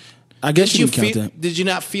ball again? I guess you Did can count feel, that. Did you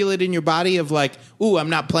not feel it in your body of like, ooh, I'm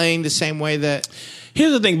not playing the same way that?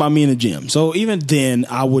 Here's the thing about me in the gym. So even then,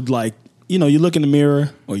 I would like, you look in the mirror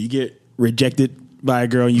or you get rejected by a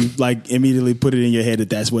girl and you like immediately put it in your head that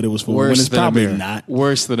that's what it was for. When it's probably not.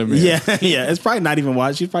 Worse than a mirror. Yeah, yeah. It's probably not even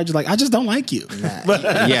why. She's probably just like, I just don't like you. But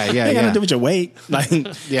Yeah, it ain't got to do with your weight. Like,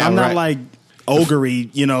 Yeah, I'm right. not like ogre-y,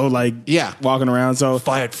 walking around. So if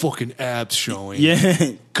I had fucking abs showing.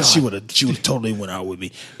 yeah, she would have totally went out with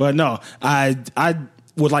me. But no, I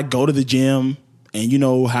would like go to the gym, and you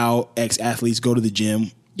know how ex-athletes go to the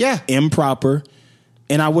gym, Yeah. improper,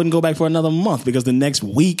 and I wouldn't go back for another month because the next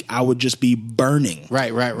week I would just be burning.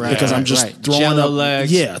 Right. Because I'm just right. throwing Jello up,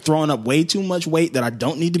 legs. throwing up way too much weight that I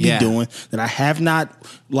don't need to be Yeah. doing, that I have not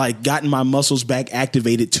like gotten my muscles back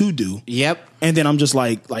activated to do. Yep. And then I'm just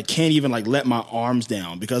like can't even like let my arms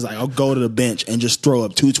down because I'll go to the bench and just throw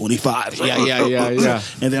up 225. Yeah.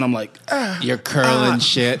 And then I'm like, You're curling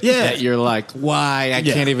shit. Yeah. That you're like, why? I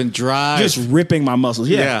Yeah. can't even drive. just ripping my muscles.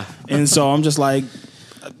 Yeah. And so I'm just like,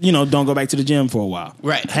 don't go back to the gym for a while.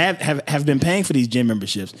 Right. Have been paying for these gym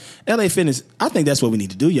memberships. LA Fitness, I think that's what we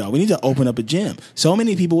need to do, y'all. We need to open up a gym. So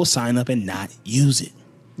many people will sign up and not use it.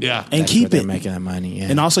 Yeah. And That's keep what they're it. making that money. Yeah.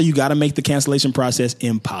 And also you got to make the cancellation process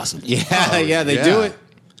impossible. They yeah. do it.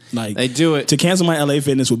 Like They do it. To cancel my LA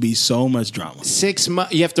Fitness would be so much drama. 6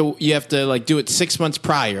 months. You have to like do it 6 months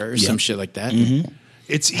prior or some shit like that.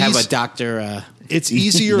 It's Have easy. a doctor. It's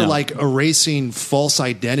easier No. like erasing false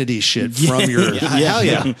identity shit from your. Hell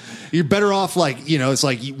yeah. You're better off like, it's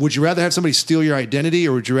like, would you rather have somebody steal your identity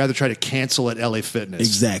or would you rather try to cancel at LA Fitness?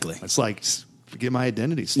 Exactly. It's like, forget my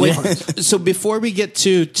identity. Wait, so before we get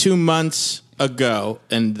to 2 months ago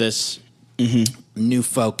and this new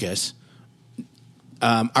focus,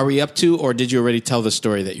 are we up to, or did you already tell the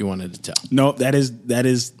story that you wanted to tell? No, that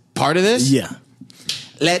is Part of this? yeah.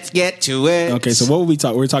 Let's get to it. Okay, so what were we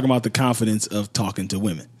talking? We're talking about the confidence of talking to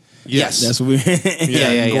women. Yes. That's what we.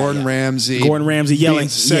 Yeah. Gordon Ramsay. Gordon Ramsay yelling, being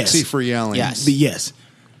sexy yes. for yelling. Yes. But yes.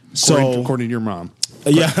 So According to your mom.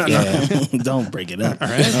 yeah, don't break it up.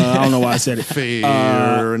 I don't know why I said it.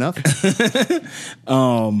 Fair enough.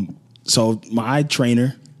 So my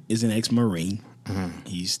trainer is an ex-Marine.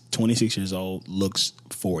 He's 26 years old, looks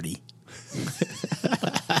 40.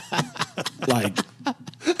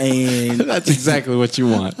 And That's exactly what you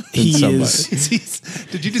want. in he somebody. is.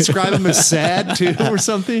 Did you describe him as sad too or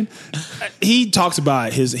something? He talks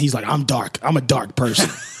about he's like, I'm dark. I'm a dark person.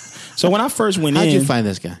 So when I first went How'd in, you find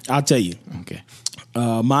this guy? I'll tell you. Okay.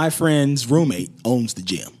 My friend's roommate owns the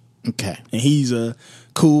gym. Okay. And he's a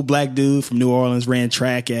cool black dude from New Orleans, ran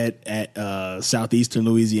track at Southeastern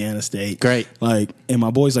Louisiana State. Great. Like, and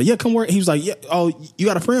my boy's like, yeah, come work. He was like, yeah, oh, you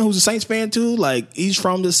got a friend who's a Saints fan too? Like, he's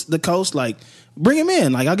from the coast. Like, bring him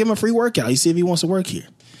in. Like, I'll give him a free workout. You see if he wants to work here.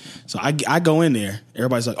 So I go in there.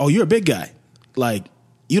 Everybody's like, oh, you're a big guy. Like,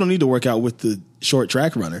 you don't need to work out with the short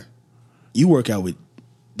track runner. You work out with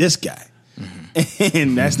this guy. Mm-hmm.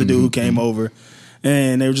 And that's the dude who came over.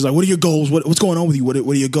 And they were just like, what are your goals? What's going on with you? What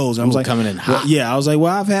are your goals? And I was like, coming in hot. Well, yeah, I was like,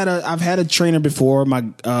 well, I've had a trainer before. My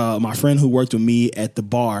friend who worked with me at the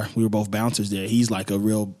bar, we were both bouncers there. He's like a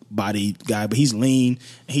real body guy, but he's lean.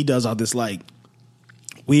 He does all this like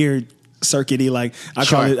weird circuity, like I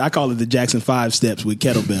call it the Jackson 5 steps with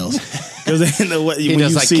kettlebells. He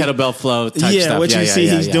does like kettlebell flow type stuff. What you see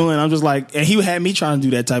he's doing, I'm just like, and he had me trying to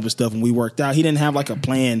do that type of stuff, and we worked out. He didn't have like a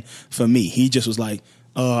plan for me. He just was like,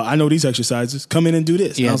 I know these exercises. Come in and do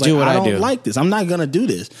this. Yeah, and I was do like, what I don't do. like this. I'm not gonna do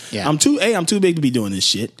this. Yeah. I'm too big to be doing this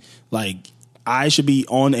shit. Like, I should be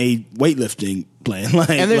on a weightlifting plan.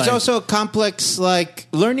 Like, and there's also a complex like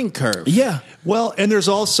learning curve. yeah. Well, and there's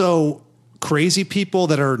also crazy people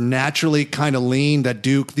that are naturally kind of lean that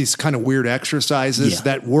do these kind of weird exercises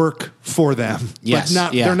that work for them. Yes,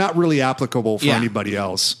 but they're not really applicable for anybody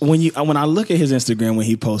else. When I look at his Instagram when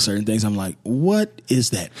he posts certain things, I'm like, what is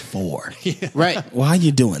that for? Right. Why are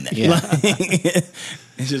you doing that? Yeah.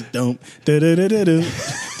 It's just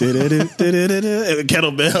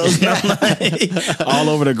kettlebells, and I'm like, all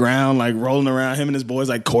over the ground, like rolling around. Him and his boys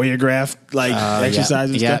like choreographed like exercises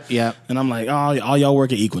and stuff. Yeah. And I'm like, oh, all y'all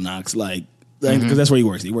work at Equinox, like. Because that's where he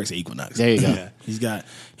works. He works at Equinox. There you go. Yeah. He's got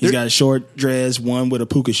a short dress, one with a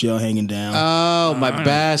puka shell hanging down. Oh, my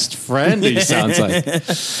best friend, he sounds like.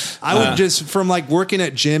 I would just, from like working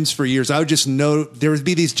at gyms for years, I would just know there would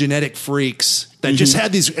be these genetic freaks that just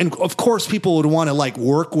had these, and of course people would want to like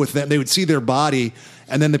work with them. They would see their body,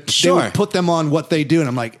 and then they would put them on what they do. And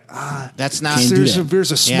I'm like, that's not.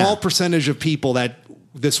 There's a small percentage of people that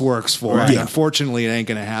this works for. Right. And unfortunately, it ain't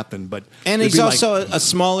going to happen. But and he's also a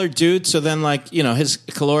smaller dude, so then like, you know, his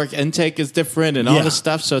caloric intake is different and all this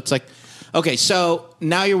stuff. So it's like, okay, so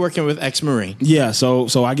now you're working with ex-Marine. Yeah,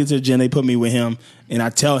 so I get to the gym, they put me with him, and I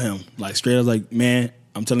tell him like straight, I was like, man,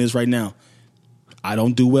 I'm telling you this right now, I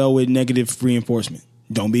don't do well with negative reinforcement.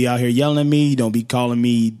 Don't be out here yelling at me. Don't be calling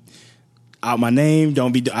me out my name.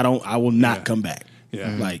 I will not come back.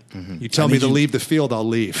 Yeah. Like, you tell me to leave the field, I'll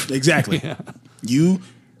leave. Exactly.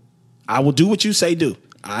 I will do what you say do.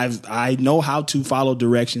 I know how to follow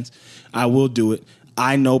directions. I will do it.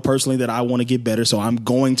 I know personally that I want to get better, so I'm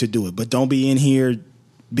going to do it. But don't be in here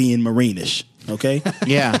being Marine-ish, okay?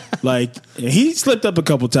 Yeah. Like, he slipped up a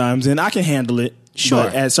couple times, and I can handle it. Sure.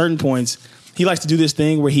 But at certain points, he likes to do this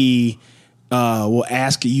thing where he will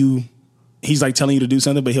ask you, he's like telling you to do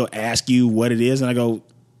something, but he'll ask you what it is. And I go,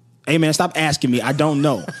 hey, man, stop asking me. I don't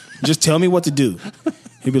know. Just tell me what to do.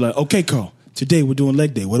 He'll be like, okay, Carl, today we're doing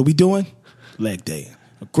leg day. What are we doing? Leg day.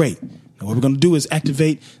 Great. And what we're going to do is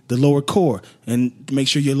activate the lower core and make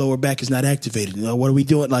sure your lower back is not activated. You know, what are we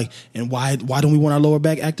doing? Like, and why don't we want our lower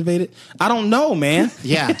back activated? I don't know, man.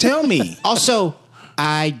 Yeah. Tell me. Also,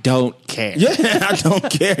 I don't care. Yeah, I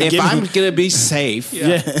don't care. If I'm going to be safe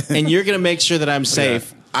and you're going to make sure that I'm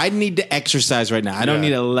safe, I need to exercise right now. I don't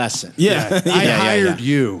need a lesson. Yeah. I hired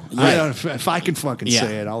you. Right. If I can fucking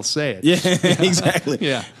say it, I'll say it. Yeah, exactly.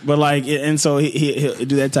 Yeah. But like, and so he'll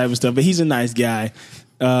do that type of stuff. But he's a nice guy.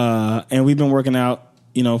 And we've been working out,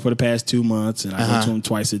 you know, for the past 2 months, and I go to him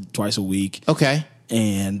twice a week. Okay.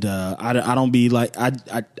 And I don't be like,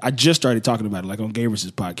 I just started talking about it, like on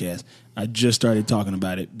Gabrus's podcast. I just started talking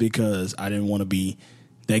about it because I didn't want to be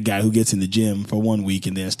that guy who gets in the gym for 1 week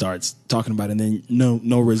and then starts talking about it, and then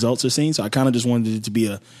no results are seen. So I kind of just wanted it to be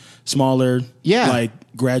a smaller, like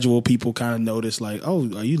gradual. People kind of notice, like,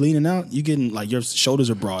 oh, are you leaning out? You getting like your shoulders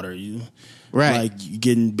are broader. You like you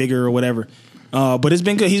getting bigger or whatever. But it's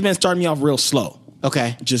been good. He's been starting me off real slow.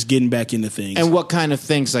 Okay. Just getting back into things. And what kind of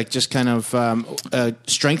things? Like just kind of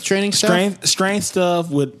strength training stuff? Strength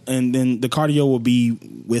stuff and then the cardio will be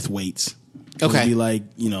with weights. Okay. It'll be like,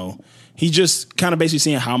 you know, he's just kind of basically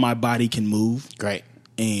seeing how my body can move. Great.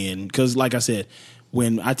 And because like I said,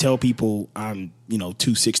 when I tell people I'm,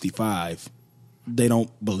 265, they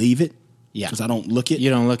don't believe it. Yeah. Because I don't look it.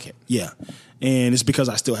 You don't look it. Yeah. And it's because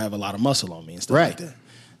I still have a lot of muscle on me and stuff like that.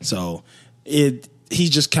 So he's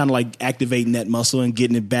just kind of like activating that muscle and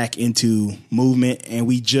getting it back into movement. And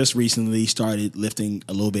we just recently started lifting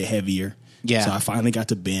a little bit heavier. Yeah. So I finally got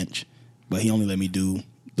to bench, but he only let me do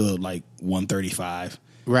the like 135.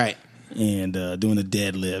 Right. And doing the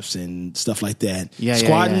deadlifts and stuff like that. Yeah.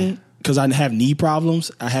 Squatting, because I have knee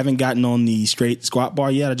problems. I haven't gotten on the straight squat bar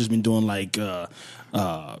yet. I've just been doing like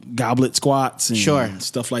goblet squats and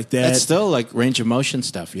stuff like that. That's still like range of motion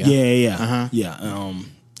stuff. Yeah. Yeah.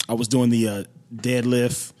 I was doing the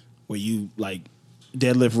deadlift where you like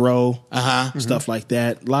deadlift row, stuff like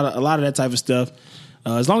that. A lot of that type of stuff.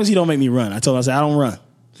 As long as he don't make me run. I told him, I said, I don't run.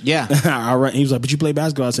 Yeah. I run. He was like, but you play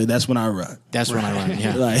basketball? I said, that's when I run. That's when I run,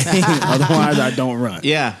 yeah. Like, otherwise, I don't run.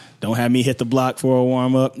 Yeah. Don't have me hit the block for a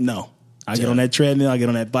warm-up. No. I get on that treadmill. I get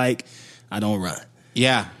on that bike. I don't run.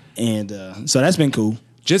 Yeah. And so that's been cool.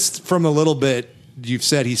 Just from a little bit, you've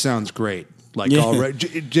said he sounds great. Like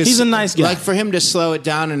already, he's a nice guy. Like for him to slow it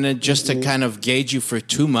down and then just to kind of gauge you for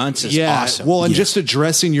 2 months is awesome. Well, and just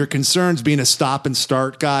addressing your concerns, being a stop and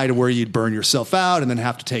start guy to where you'd burn yourself out and then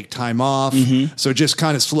have to take time off. So just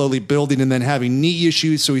kind of slowly building and then having knee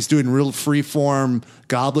issues. So he's doing real free form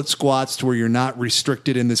goblet squats to where you're not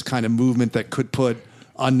restricted in this kind of movement that could put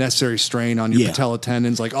unnecessary strain on your patella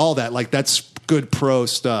tendons, like all that. Like that's good pro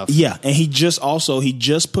stuff. Yeah. And he just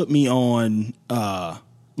put me on,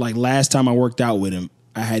 like last time I worked out with him,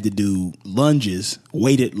 I had to do lunges,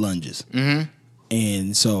 weighted lunges.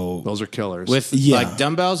 And so those are killers. With like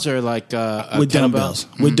dumbbells or like with dumbbells.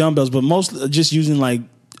 With dumbbells, but most just using like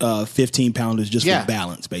 15 pounders just for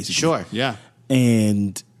balance, basically. Sure. Yeah.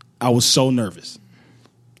 And I was so nervous.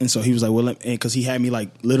 And so he was like, well, because he had me like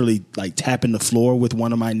literally like tapping the floor with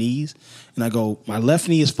one of my knees. And I go, my left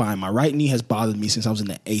knee is fine. My right knee has bothered me since I was in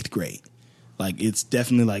the 8th grade. Like it's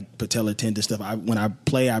definitely like patella tendon stuff. When I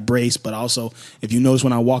play, I brace, but also if you notice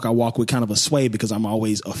when I walk with kind of a sway because I'm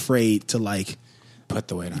always afraid to like put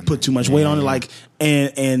the weight on, put too much weight on it. Like,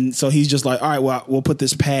 and so he's just like, all right, well, we'll put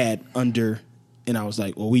this pad under. And I was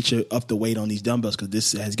like, well, we should up the weight on these dumbbells because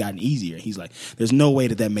this has gotten easier. He's like, there's no way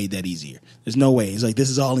that made that easier. There's no way. He's like, this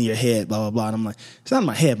is all in your head, blah, blah, blah. And I'm like, it's not in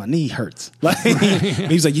my head. My knee hurts. Like,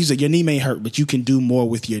 he's like, your knee may hurt, but you can do more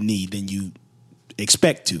with your knee than you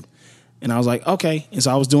expect to. And I was like, okay. And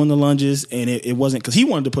so I was doing the lunges, and it wasn't because he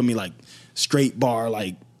wanted to put me like straight bar,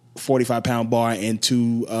 like 45-pound bar, and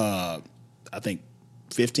two, I think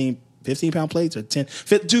 15-pound plates or 2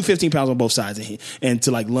 15 pounds on both sides, and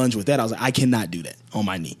to like lunge with that. I was like, I cannot do that on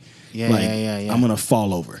my knee. Yeah. I'm gonna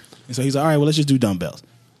fall over. And so he's like, all right, well, let's just do dumbbells.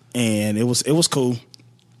 And it was cool.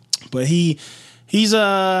 But he's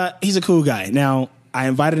a cool guy. Now I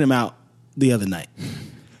invited him out the other night.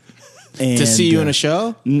 And, to see you in a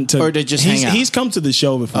show? Or to just hang out? He's come to the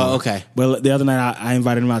show before. Oh, okay. But the other night, I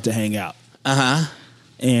invited him out to hang out.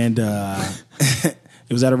 And it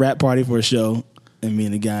was at a rap party for a show, and me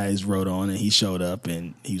and the guys rode on, and he showed up,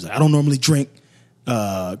 and he was like, I don't normally drink.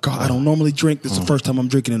 Carl, I don't normally drink. This is the first time I'm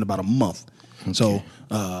drinking in about a month. Okay. So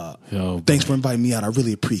thanks for inviting me out. I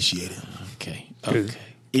really appreciate it. Okay.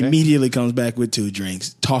 Immediately comes back with 2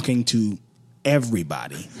 drinks, talking to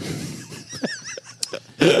everybody.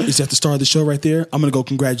 Is that the star of the show right there? I'm going to go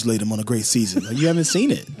congratulate him on a great season. Like, you haven't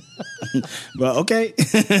seen it. Well, okay.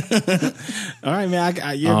 All right, man.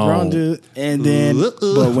 You're a grown dude. And then,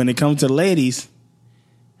 but when it comes to the ladies,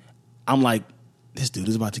 I'm like, this dude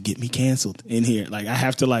is about to get me canceled in here. Like, I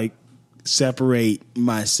have to like separate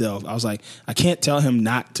myself. I was like, I can't tell him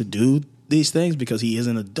not to do these things because he is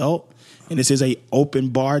an adult. And this is a open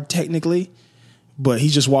bar technically. But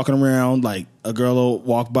he's just walking around like a girl will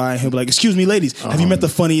walk by and he'll be like, excuse me, ladies, have you met the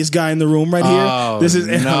funniest guy in the room right here? This is,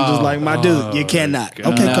 and I'm just like, my dude, you cannot.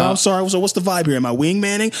 God. Okay, Carl, I'm sorry. So what's the vibe here? Am I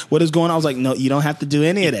wingmanning? What is going on? I was like, no, you don't have to do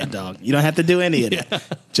any of that, dog. You don't have to do any of that.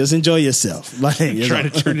 Just enjoy yourself. Like,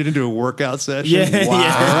 trying to turn it into a workout session. Yeah, wow.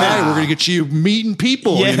 Yeah. All right, we're going to get you meeting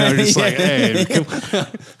people. Yeah, you know, just like, hey.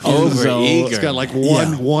 Over-eager. It's got like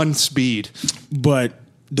one speed. But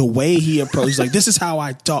the way he approaches, like, this is how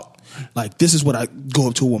I talk. Like, this is what I go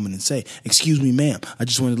up to a woman and say, excuse me, ma'am, I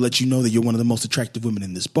just wanted to let you know that you're one of the most attractive women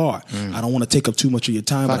in this bar. I don't want to take up too much of your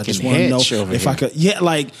time, but I just want to know if I could. Yeah,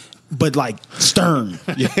 like, but like stern.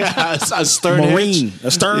 Yeah, a stern Marine. hitch.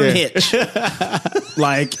 A stern hitch.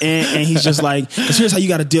 Like, and he's just like, because here's how you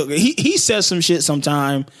got to deal. He says some shit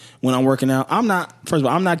sometime when I'm working out. First of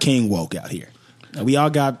all, I'm not king woke out here. We all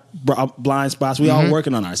got blind spots. We all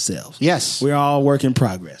working on ourselves. Yes. We're all work in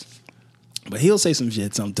progress. But he'll say some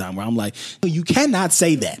shit sometime where I'm like, you cannot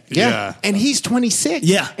say that. Yeah. And he's 26.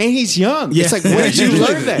 Yeah. And he's young. Yeah. It's like, where did you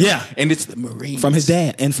learn that? Yeah. And it's the Marines. From his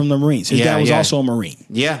dad and from the Marines. His dad was also a Marine.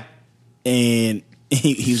 Yeah. And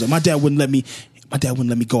he was like, my dad wouldn't let me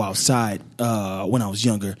go outside when I was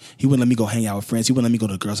younger, he wouldn't let me go hang out with friends. He wouldn't let me go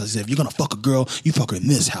to girls. I said, if you're gonna fuck a girl, you fuck her in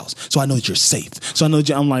this house, so I know that you're safe. So I know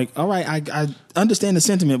that I'm like, all right, I understand the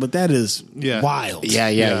sentiment, but that is wild.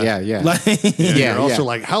 Yeah. Like, You're also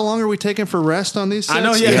like, how long are we taking for rest on these sets? I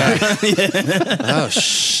know. Yeah. Oh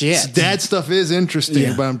shit. Dad stuff is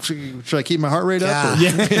interesting, but should I keep my heart rate up?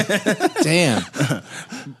 Damn.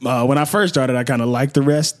 When I first started, I kind of liked the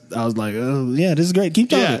rest. I was like, oh yeah, this is great. Keep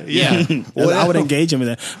talking. Yeah. Well, I would engage him in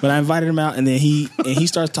that. But I invited him out, and then he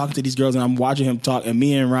starts talking to these girls, and I'm watching him talk, and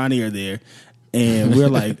me and Ronnie are there, and we're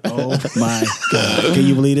like, oh my God, can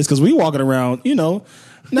you believe this? Because we walking around,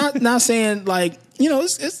 not saying like,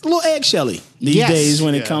 it's a little eggshelly these days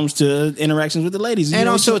when it comes to interactions with the ladies. And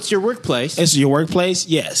also, it's your workplace. It's your workplace.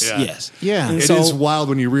 Yes. Yeah. And it is wild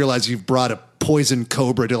when you realize you've brought a poison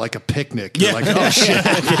cobra to like a picnic. You're like, oh shit.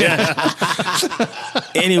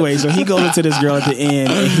 Anyway, so he goes into this girl at the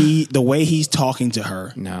end, and the way he's talking to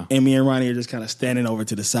her, and me and Ronnie are just kind of standing over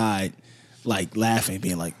to the side, like laughing,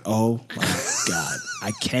 being like, oh my God,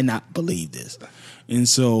 I cannot believe this. And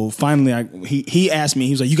so finally, he asked me.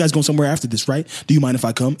 He was like, "You guys going somewhere after this, right? Do you mind if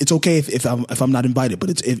I come? It's okay if I'm not invited,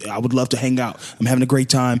 but I would love to hang out. I'm having a great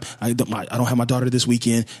time. I don't have my daughter this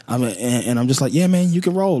weekend. And I'm just like, yeah, man, you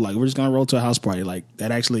can roll. Like, we're just gonna roll to a house party. Like,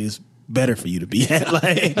 that actually is better for you to be at.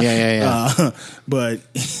 Like, but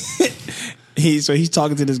he's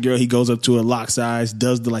talking to this girl. He goes up to her, locks eyes,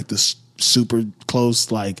 does the super close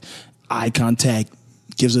like eye contact,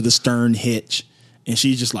 gives her the stern hitch. And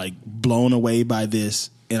she's just like blown away by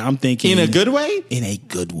this. And I'm thinking, in a good way? In a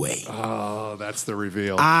good way. Oh, that's the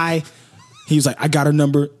reveal. He was like, I got her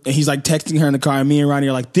number. And he's like texting her in the car. And me and Ronnie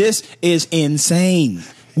are like, this is insane.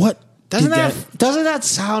 What? Doesn't that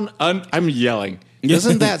sound I'm yelling.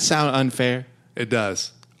 Doesn't that sound unfair? It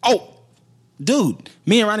does. Oh, dude.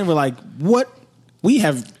 Me and Ronnie were like, what? We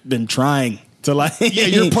have been trying to like. Yeah,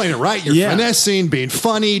 you're playing it right. You're finessing, being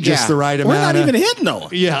funny, just the right amount. We're not even hitting no one.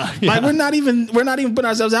 Yeah. Like we're not even putting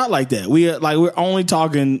ourselves out like that. We're only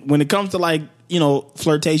talking when it comes to like,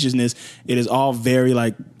 flirtatiousness, it is all very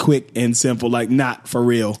like quick and simple, like not for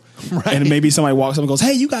real. Right. And maybe somebody walks up and goes,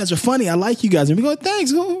 "Hey, you guys are funny. I like you guys." And we go,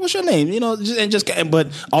 "Thanks. What's your name?" But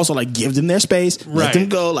also like give them their space, let them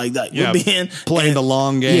go. Like that. Yeah. Playing the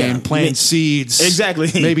long game, planting seeds.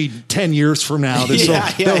 Exactly. Maybe 10 years from now,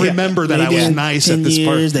 they'll remember that maybe I was nice at this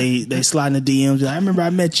party. They slide in the DMs. I remember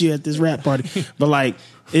I met you at this rap party. But like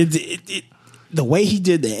it the way he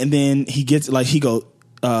did that, and then he gets like he goes.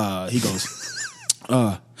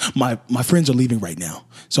 My friends are leaving right now,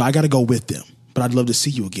 so I got to go with them. But I'd love to see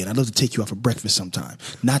you again. I'd love to take you out for breakfast sometime.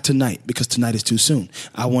 Not tonight, because tonight is too soon.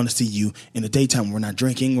 I want to see you in the daytime when we're not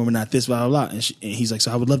drinking, when we're not this, blah, blah, blah. And he's like,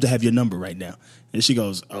 so I would love to have your number right now. And she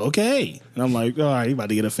goes, okay. And I'm like, all right, you about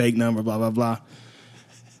to get a fake number, blah, blah, blah.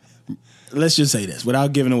 Let's just say this,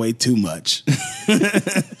 without giving away too much.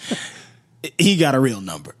 He got a real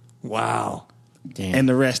number. Wow. Damn. And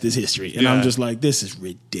the rest is history. And I'm just like, this is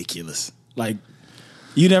ridiculous. Like,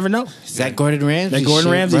 you never know. Is that Gordon Ramsay? That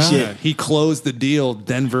Gordon Ramsay shit. Yeah. He closed the deal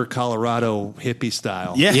Denver, Colorado hippie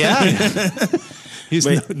style. Yeah. He's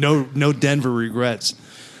no Denver regrets.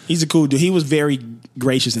 He's a cool dude. He was very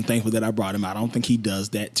gracious and thankful that I brought him out. I don't think he does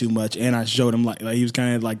that too much. And I showed him like he was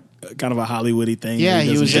kind of a Hollywoody thing. Yeah,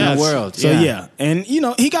 he was in the world. So yeah. And he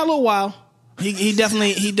got a little wild. He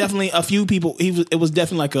definitely a few people. It was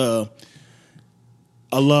definitely like a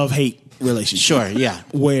love-hate relationship. Sure, yeah.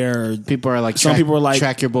 Where people are like, some people are like,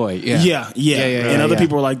 track your boy. Yeah. And other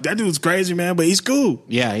people are like, that dude's crazy, man, but he's cool.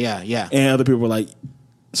 Yeah. And other people were like,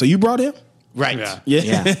 so you brought him? Right.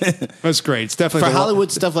 Yeah. That's great. It's definitely for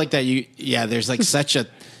Hollywood stuff like that. There's like such a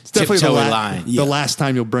definitely tiptoe line. The last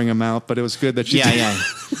time you'll bring him out, but it was good that you did. Yeah.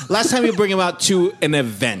 Last time you bring him out to an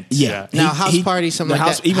event. Yeah. Now house party, something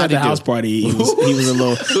like that. Even at the house party, he was a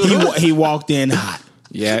little. He walked in hot.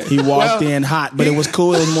 Yeah, he walked in hot, but it was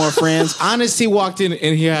cool. It was more friends. Honest, he walked in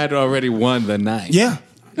and he had already won the night. Yeah,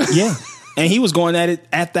 and he was going at it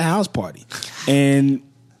at the house party. And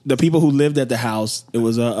the people who lived at the house, it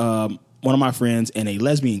was one of my friends and a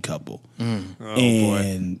lesbian couple. Oh,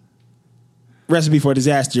 and boy. Recipe for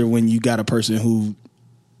disaster when you got a person who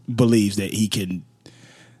believes that he can.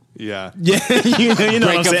 Yeah. you know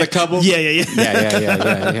break up the couple. Yeah.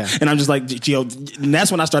 And I'm just like, and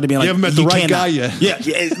that's when I started being like, you haven't met the right guy yet.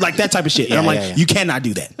 Yeah, like that type of shit. And I'm like, you cannot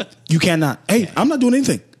do that. You cannot. Hey, I'm not doing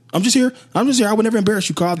anything. I'm just here. I would never embarrass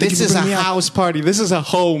you, Carl. This is a house party. This is a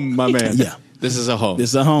home, my man. Yeah. This is a home.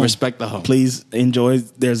 This is a home. Respect the home. Please enjoy.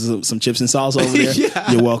 There's some chips and sauce over there.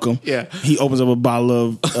 Yeah. You're welcome. Yeah. He opens up a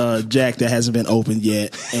bottle of Jack that hasn't been opened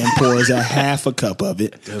yet and pours a half a cup of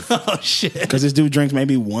it. Oh shit! Because this dude drinks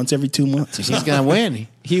maybe once every 2 months. He's gonna win.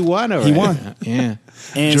 He won already. He won. Yeah.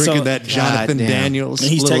 And Drinking so, that Jonathan goddamn. Daniels. and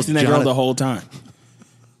he's little texting that girl the whole time.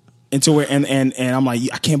 And so and I'm like,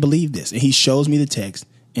 I can't believe this. And he shows me the text,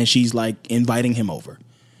 and she's like inviting him over.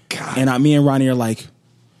 God. And me and Ronnie are like,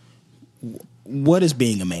 what is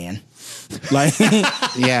being a man? Like,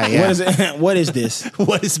 Yeah. What is this?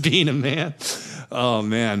 What is being a man? Oh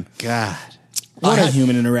man, God. What are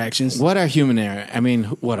human interactions? What are human error? I mean,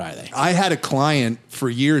 what are they? I had a client for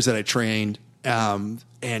years that I trained, and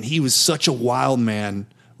he was such a wild man,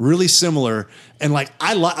 really similar. And like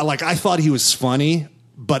I thought he was funny,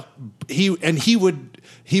 but he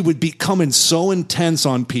would be coming so intense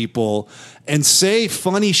on people and say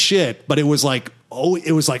funny shit, but it was like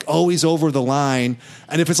always over the line.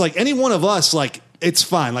 And if it's like any one of us, like it's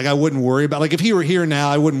fine. Like I wouldn't worry about, like if he were here now,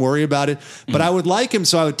 I wouldn't worry about it, but I would like him.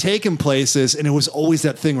 So I would take him places, and it was always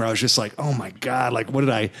that thing where I was just like, oh my God, like what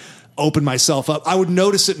did I open myself up? I would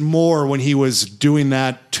notice it more when he was doing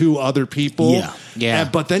that to other people. Yeah.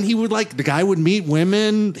 But then he would the guy would meet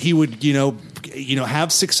women. He would,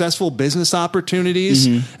 have successful business opportunities,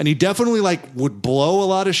 and he definitely would blow a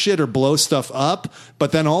lot of shit or blow stuff up.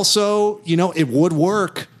 But then also, it would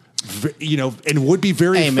work, and would be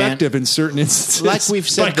very effective in certain instances. Like we've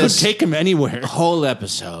said, but I couldn't take him anywhere. Whole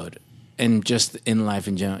episode, and just in life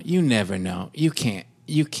in general, you never know. You can't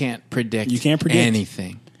predict. You can't predict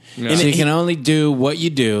anything. Yeah. So you can only do what you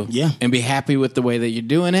do, Yeah. and be happy with the way that you're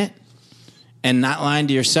doing it, and not lying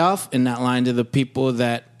to yourself, and not lying to the people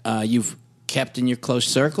that you've kept in your close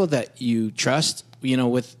circle that you trust.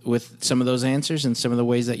 With some of those answers and some of the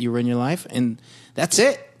ways that you run your life, and that's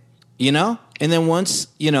it. And then once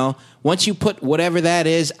you put whatever that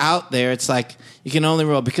is out there, it's like you can only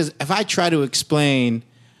roll. Because if I try to explain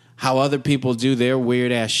how other people do their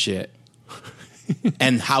weird ass shit.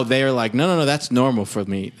 And how they're like, no, that's normal for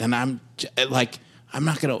me. And I'm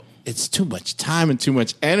not going to, it's too much time and too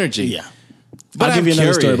much energy. Yeah. But I'll give you I'm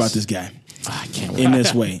another story curious. about this guy I can't in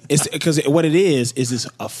this way. It's because what it is this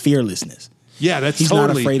a fearlessness. Yeah, that's He's totally,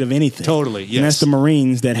 not afraid of anything. Totally, yes. And that's the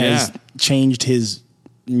Marines that has Yeah. changed his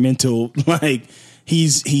mental,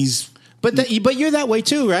 he's But you're that way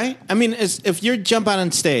too, right? I mean, if you jump out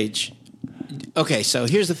on stage. Okay, so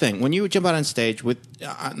here's the thing: when you jump out on stage with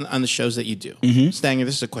on the shows that you do, Stanger,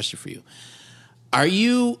 this is a question for you. Are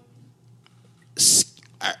you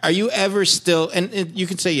ever still? And you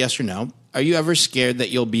can say yes or no. Are you ever scared that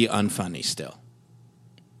you'll be unfunny still?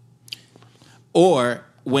 Or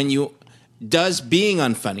does being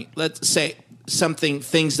unfunny? Let's say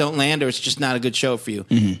things don't land, or it's just not a good show for you.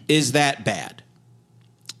 Is that bad?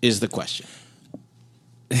 Is the question.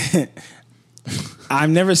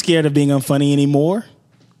 I'm never scared of being unfunny anymore.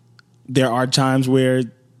 There are times where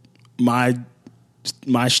my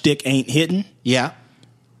shtick ain't hitting. Yeah.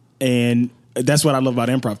 And that's what I love about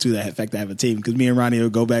improv too. The fact that I have a team, because me and Ronnie will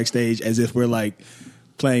go backstage as if we're like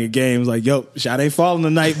playing a game. It's like, yo, shot ain't falling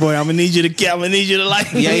tonight, boy. I'm gonna need you to Yeah.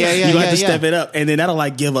 You have to step it up, and then that'll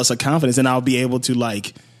give us a confidence, and I'll be able to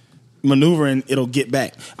maneuver, and it'll get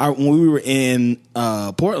back. When we were in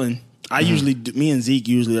Portland, me and Zeke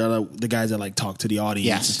usually are the guys that talk to the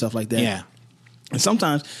audience and stuff like that. Yeah. And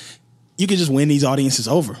sometimes you can just win these audiences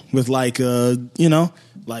over with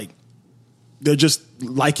they're just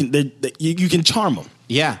you can charm them.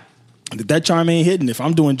 Yeah. That charm ain't hidden. If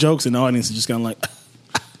I'm doing jokes and the audience is just kind of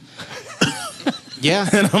Yeah.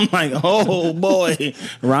 and I'm like, oh boy,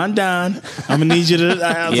 Rondon, I'm gonna need you to.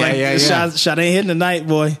 I was shot ain't hitting tonight,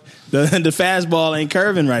 boy. The fastball ain't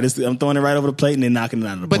curving right. I'm throwing it right over the plate and then knocking it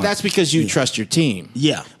out of the park. But that's because you trust your team.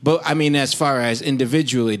 Yeah. But I mean, as far as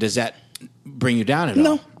individually, does that bring you down at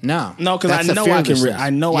all? No, because I know I can.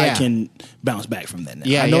 I can bounce back from that now.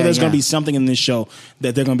 Yeah, I know there's going to yeah. be something in this show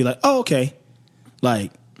that they're going to be like, oh, okay,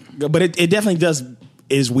 but it definitely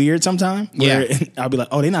is weird sometimes. Where I'll be like,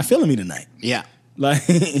 oh, they're not feeling me tonight. Yeah.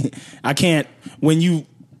 I can't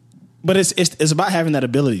But it's about having that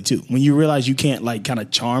ability too. When you realize you can't kind of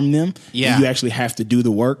charm them, yeah, and you actually have to do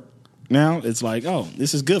the work. Now it's like, oh,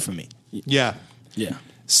 this is good for me. Yeah. Yeah.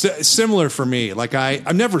 Similar for me.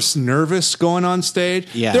 I'm never nervous going on stage.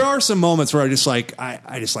 Yeah. There are some moments where I just I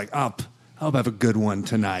hope I have a good one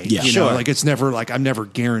tonight. Yeah. You know, it's never I'm never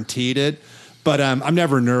guaranteed it, but I'm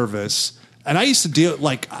never nervous. And I used to deal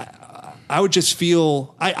I would just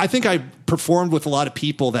feel I think I performed with a lot of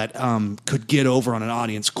people that could get over on an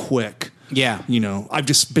audience quick. Yeah. You know, I've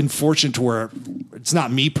just been fortunate to where it's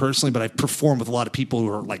not me personally, but I've performed with a lot of people who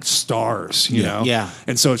are like stars, you know? Yeah.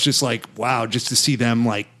 And so it's just like, wow, just to see them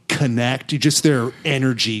like connect, just their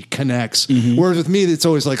energy connects. Whereas with me, it's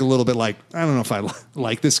always like a little bit like, I don't know if I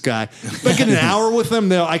like this guy. If I get an hour with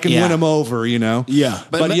them, I can win them over, you know? Yeah.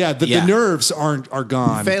 But the nerves are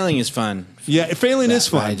gone. Failing is fun. Yeah, failing is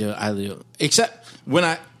fun. I do. Except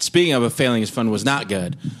speaking of a failing is fun was not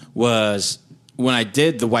good, was when I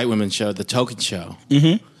did the white women show, the token show.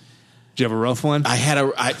 Did you have a rough one? I had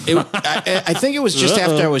I think it was just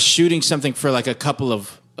after I was shooting something for like a couple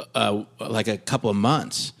of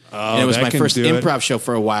months. Oh, and it was my first do it. improv show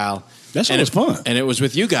for a while. That show was fun. And it was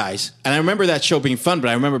with you guys. And I remember that show being fun, but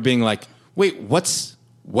I remember being like, wait, what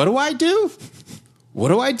do I do? What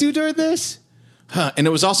do I do during this? Huh. And it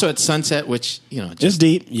was also at Sunset, which, It's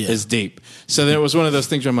deep. Yeah. is deep. So then it was one of those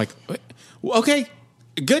things where I'm like, okay,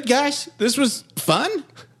 good guys. This was fun.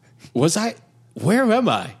 Where am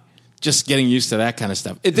I? Just getting used to that kind of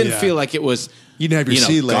stuff. It didn't feel like it was you didn't have your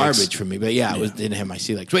sea legs. garbage for me, but didn't have my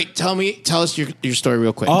sea legs. Wait, tell us your story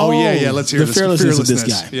real quick. Oh, yeah, let's hear the this. fearlessness of this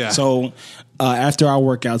guy. Yeah. So after our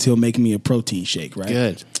workouts, he'll make me a protein shake, right?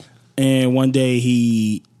 Good. And one day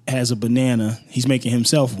he has a banana. He's making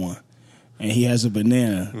himself one, and he has a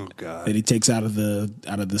banana that he takes out of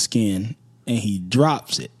the skin, and he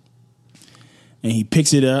drops it, and he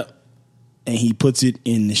picks it up, and he puts it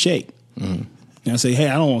in the shake. And I say, hey,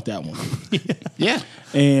 I don't want that one. Yeah.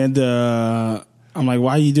 And I'm like,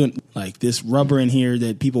 why are you doing like this rubber in here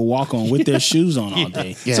that people walk on with their shoes on all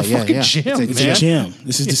day? It's a fucking gym, It's a gym.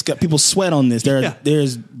 This is just people sweat on this.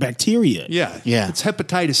 There's bacteria. Yeah. It's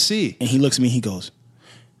hepatitis C. And he looks at me, he goes,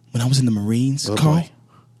 when I was in the Marines, Carl,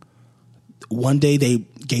 one day they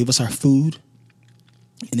gave us our food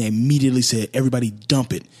and they immediately said, everybody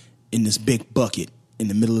dump it in this big bucket in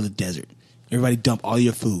the middle of the desert. Everybody dump all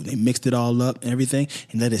your food. They mixed it all up and everything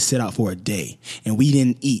and let it sit out for a day. And we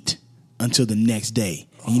didn't eat until the next day.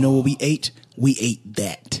 And you know what we ate? We ate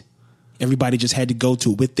that. Everybody just had to go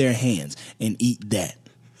to it with their hands and eat that.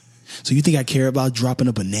 So you think I care about dropping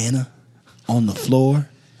a banana on the floor?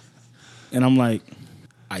 And I'm like,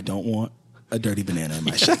 I don't want a dirty banana in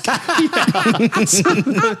my shake. It's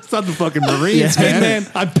not the fucking Marines, man.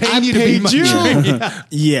 I'm paying you to be my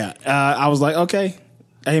I was like, okay.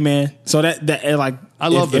 Hey man, so that like I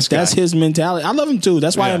love this if that's guy. his mentality. I love him too.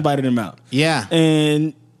 That's why I invited him out. Yeah.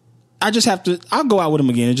 And I just have to I'll go out with him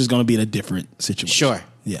again. It's just gonna be in a different situation. Sure.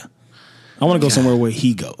 Yeah. I wanna go somewhere where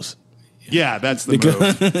he goes. Yeah, that's the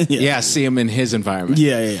move. Yeah, see him in his environment.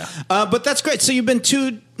 Yeah. But that's great. So you've been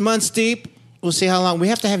 2 months deep. We'll see how long. We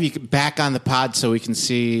have to have you back on the pod so we can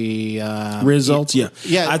see Results, yeah.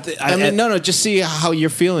 Just see how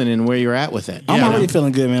you're feeling and where you're at with it. I'm already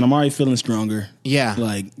feeling good, man. I'm already feeling stronger. Yeah.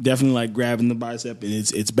 Like definitely like grabbing the bicep and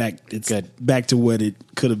it's back Good. back to what it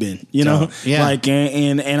could have been. You know? Yeah. Like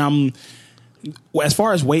and I'm as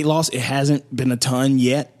far as weight loss, it hasn't been a ton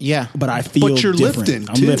yet. Yeah. But I feel But you're different. lifting,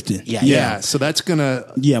 I'm too. lifting. Yeah, so that's gonna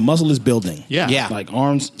Muscle is building. Yeah. Like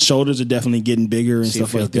arms, shoulders are definitely getting bigger and So you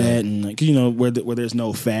stuff feel like good. that. And like where there's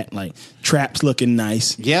no fat, like traps looking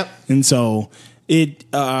nice. Yep. And so it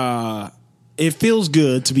feels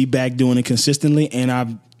good to be back doing it consistently, and I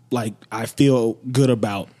feel good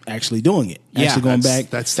about actually doing it. Yeah, Actually going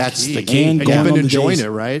back. That's the key. And And going you've been on the enjoying days- it,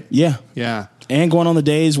 right? Yeah. Yeah. And going on the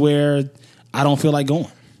days where I don't feel like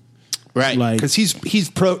going. Right. Like Because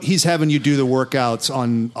he's having you do the workouts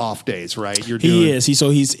on off days, right? You're doing he is. He's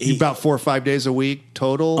about 4 or 5 days a week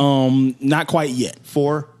total. not quite yet.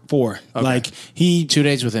 4. 4. Like he 2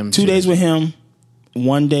 days with him. 2 days with him,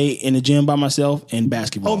 1 day in the gym by myself, and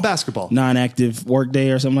basketball. Oh, and basketball. Non-active work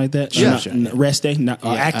day or something like that. Yeah. Rest day.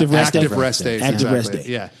 Active rest day. Active rest days. Active rest exactly.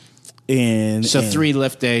 day. Yeah. And So and 3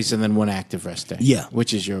 lift days and then 1 active rest day. Yeah.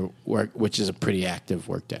 Which is your work, which is a pretty active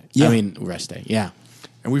work day. Yeah. I mean, rest day. Yeah.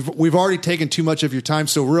 And we've already taken too much of your time.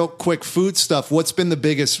 So real quick, food stuff. What's been the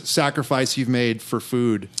biggest sacrifice you've made for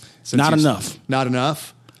food? Not enough. Not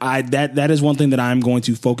enough? That is one thing that I'm going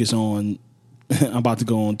to focus on. I'm about to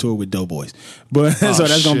go on tour with Doughboys, but so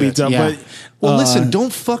that's going to be shit. tough. Yeah. But Well, listen,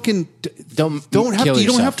 don't fucking Don't have kill to, you don't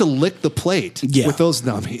yourself. have to lick the plate with those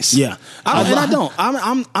dummies. yeah, I don't.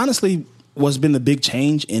 I'm honestly what's been the big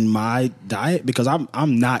change in my diet because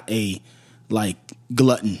I'm not a like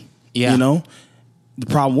glutton. Yeah. You know, the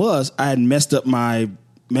problem was I had messed up my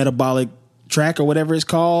metabolic track or whatever it's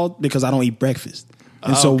called because I don't eat breakfast.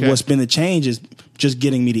 And so okay. what's been the change is just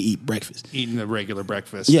getting me to eat breakfast. Eating the regular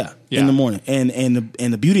breakfast. Yeah, in the morning. And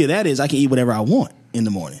the beauty of that is I can eat whatever I want in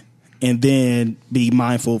the morning and then be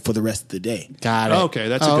mindful for the rest of the day. Got it. Okay,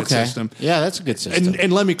 that's a good system. Yeah, that's a good system.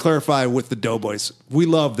 And let me clarify with the Doughboys. We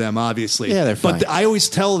love them, obviously. Yeah, they're fine. But I always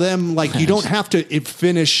tell them, like, you don't have to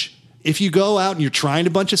finish if you go out and you're trying a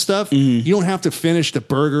bunch of stuff, you don't have to finish the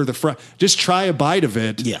burger, the fry. Just try a bite of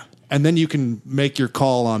it. Yeah. And then you can make your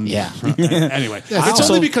call on. Yeah. Anyway, it's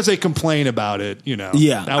only because they complain about it,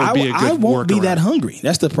 Yeah. That would be a good I won't be workaround. that hungry.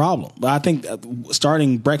 That's the problem. But I think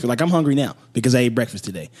starting breakfast, like I'm hungry now because I ate breakfast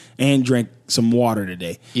today and drank some water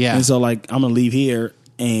today. Yeah. And so like I'm going to leave here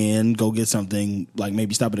and go get something, like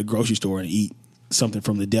maybe stop at a grocery store and eat something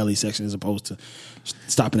from the deli section as opposed to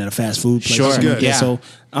stopping at a fast food place. Sure. Good. Yeah. So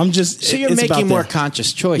I'm just. So you're it's making about more that.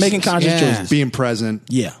 conscious choices. Making conscious choices. Being present.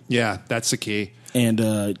 Yeah. Yeah, that's the key.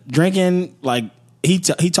 And drinking, like he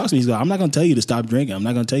talks to me. He's like, I'm not going to tell you to stop drinking. I'm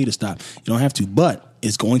not going to tell you to stop. You don't have to, but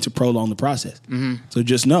it's going to prolong the process. So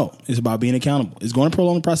just know it's about being accountable. It's going to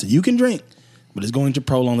prolong the process. You can drink, but it's going to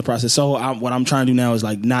prolong the process. So what I'm trying to do now is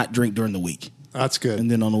like not drink during the week, That's good.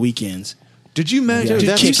 and then on the weekends. Did you mention? Dude, Did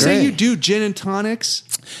that's you say great. you do gin and tonics?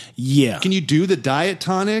 Yeah. Can you do the diet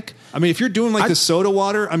tonic? I mean, if you're doing like the soda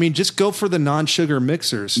water, I mean, just go for the non-sugar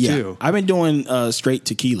mixers too. I've been doing straight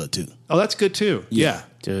tequila too. Oh, that's good too. Yeah.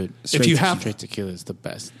 Dude, If you have, straight tequila is the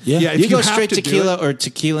best. Yeah. Yeah, if You go have straight to do tequila it- or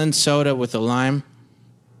tequila and soda with a lime.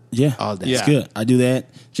 Yeah. All day. It's Yeah. good. I do that.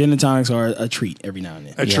 Gin and tonics are a treat every now and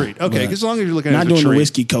then. a treat. Okay, But because as long as you're looking at not it as a doing the treat.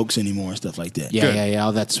 whiskey cokes anymore and stuff like that. Yeah, Good. yeah.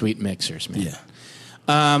 All that sweet mixers, man. Yeah.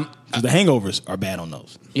 'Cause the hangovers are bad on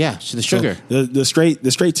those. Yeah, so the sugar. So the straight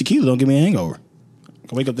tequila don't give me a hangover. I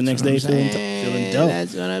can wake up the next day feeling dope.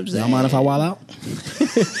 That's what I'm saying. Y'all mind if I wild out?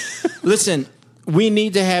 Listen, we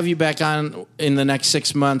need to have you back on in the next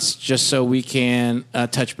 6 months just so we can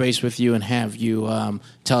touch base with you and have you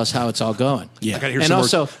tell us how it's all going. Yeah. I gotta hear And some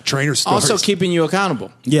also, more trainer stories. also keeping you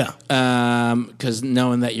accountable. Yeah. Because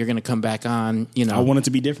knowing that you're going to come back on, I want it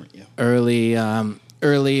to be different. Yeah.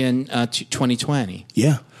 early in 2020.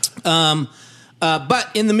 Yeah. But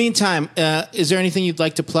in the meantime, is there anything you'd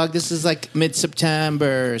like to plug? This is like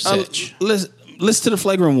mid-September. Listen to the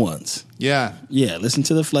Flagrant Ones. Yeah. Yeah, listen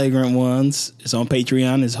to the Flagrant Ones. It's on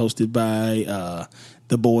Patreon. It's hosted by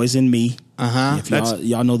The Boys and me. If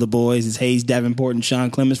y'all know The Boys, it's Hayes Davenport and Sean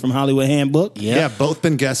Clemens from Hollywood Handbook. Yeah, both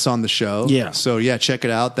been guests on the show. Yeah. So yeah, check it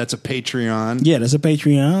out. That's a Patreon. Yeah, that's a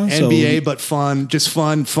Patreon. NBA, but fun, just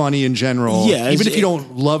fun, funny in general. Yeah, even if you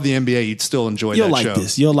don't love the NBA, you'd still enjoy You'll that like show.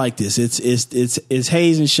 this. You'll like this. It's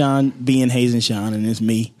Hayes and Sean being Hayes and Sean, and it's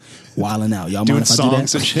me wilding out. Y'all Doing mind if I do that?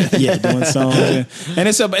 songs and shit. Yeah, doing songs, and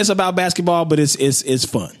it's about basketball, but it's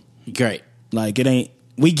fun. Great. Like it ain't.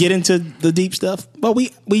 We get into the deep stuff, but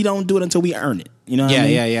we don't do it until we earn it. You know what I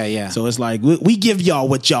mean? Yeah. So it's like we give y'all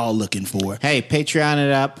what y'all looking for. Hey, Patreon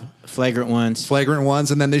it up. Flagrant Ones. Flagrant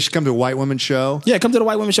Ones, and then they should come to a White Women Show. Yeah, come to the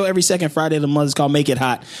White Women Show every second Friday of the month. It's called Make It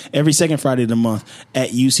Hot. Every second Friday of the month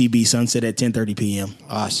at UCB Sunset at 10:30 p.m.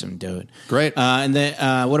 Awesome, dude. Great. And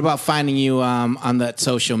then what about finding you on that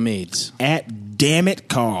social meds? At Damn It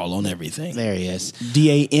Carl on everything. There he is.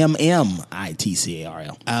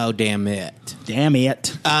 DAMMITCARL. Oh, damn it. Damn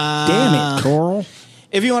it. Damn it, Carl.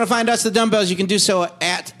 If you want to find us, The Dumbbells, you can do so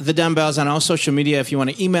at The Dumbbells on all social media. If you want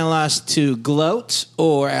to email us to gloat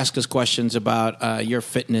or ask us questions about your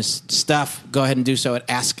fitness stuff, go ahead and do so at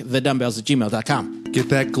askthedumbbells@gmail.com. Get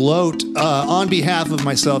that gloat. On behalf of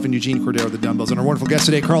myself and Eugene Cordero, the Dumbbells, and our wonderful guest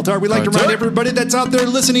today, Carl Tart, we'd like to remind everybody that's out there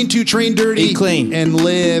listening to Train Dirty, Eat clean, and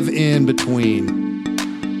live in between.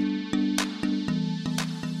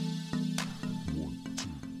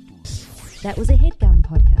 That was a headgum